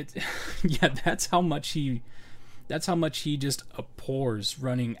 But that's how much he just abhors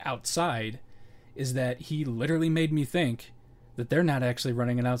running outside, is that he literally made me think that they're not actually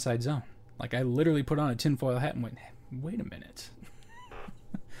running an outside zone. Like, I literally put on a tinfoil hat and went, wait a minute.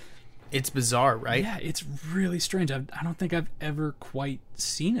 It's bizarre, right? Yeah, it's really strange. I don't think I've ever quite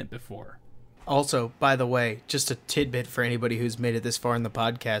seen it before. Also, by the way, just a tidbit for anybody who's made it this far in the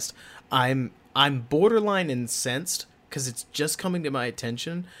podcast, I'm borderline incensed because it's just coming to my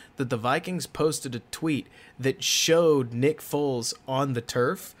attention that the Vikings posted a tweet that showed Nick Foles on the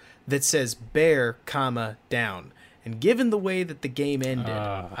turf that says bear, down. And given the way that the game ended,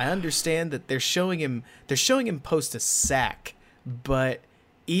 I understand that they're showing him post a sack, but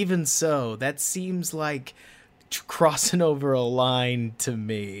even so, that seems like crossing over a line to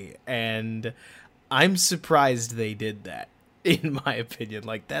me, and I'm surprised they did that, in my opinion.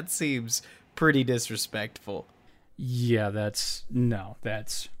 Like, that seems pretty disrespectful. Yeah, that's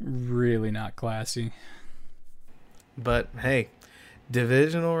really not classy. But hey,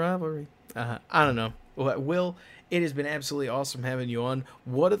 divisional rivalry. I don't know. Will, it has been absolutely awesome having you on.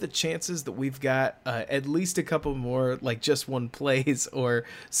 What are the chances that we've got at least a couple more, like just one plays or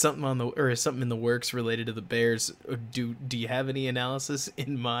something something in the works related to the Bears? Do you have any analysis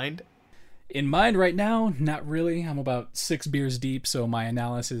in mind? In mind right now, not really. I'm about 6 beers deep, so my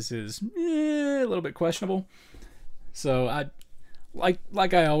analysis is a little bit questionable. So I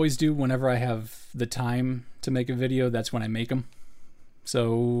like I always do whenever I have the time to make a video, that's when I make them.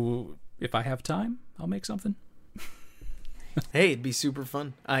 So if I have time, I'll make something. Hey, it'd be super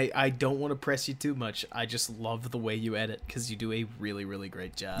fun. I don't want to press you too much. I just love the way you edit because you do a really, really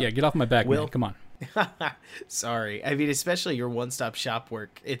great job. Yeah, get off my back, Will, man. Come on. Sorry. I mean, especially your one-stop shop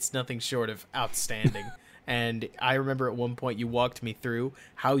work. It's nothing short of outstanding. And I remember at one point you walked me through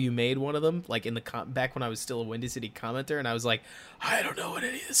how you made one of them, like in the back when I was still a Windy City commenter, and I was like, I don't know what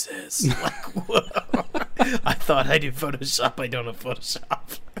any of this is. Like, whoa. I thought I do Photoshop. I don't know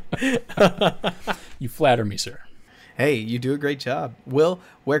Photoshop. You flatter me, sir. Hey, you do a great job. Will,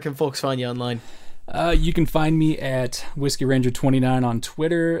 where can folks find you online? You can find me at Whiskey Ranger 29 on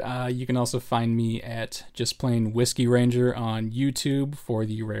Twitter. You can also find me at just plain Whiskey Ranger on YouTube for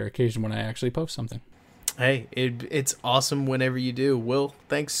the rare occasion when I actually post something. Hey, it's awesome whenever you do. Will,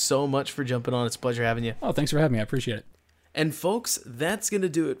 thanks so much for jumping on. It's a pleasure having you. Oh, thanks for having me. I appreciate it. And folks, that's going to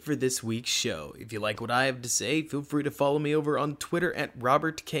do it for this week's show. If you like what I have to say, feel free to follow me over on Twitter at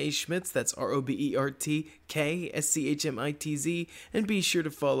Robert K. Schmitz. That's RobertKSchmitz. And be sure to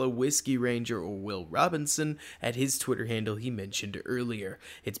follow Whiskey Ranger or Will Robinson at his Twitter handle he mentioned earlier.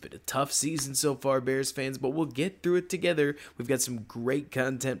 It's been a tough season so far, Bears fans, but we'll get through it together. We've got some great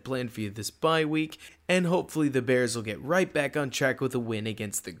content planned for you this bye week. And hopefully the Bears will get right back on track with a win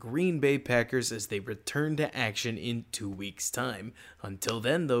against the Green Bay Packers as they return to action in 2 weeks' time. Until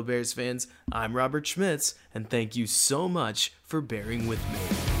then, though, Bears fans, I'm Robert Schmitz, and thank you so much for bearing with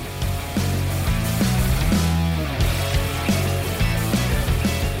me.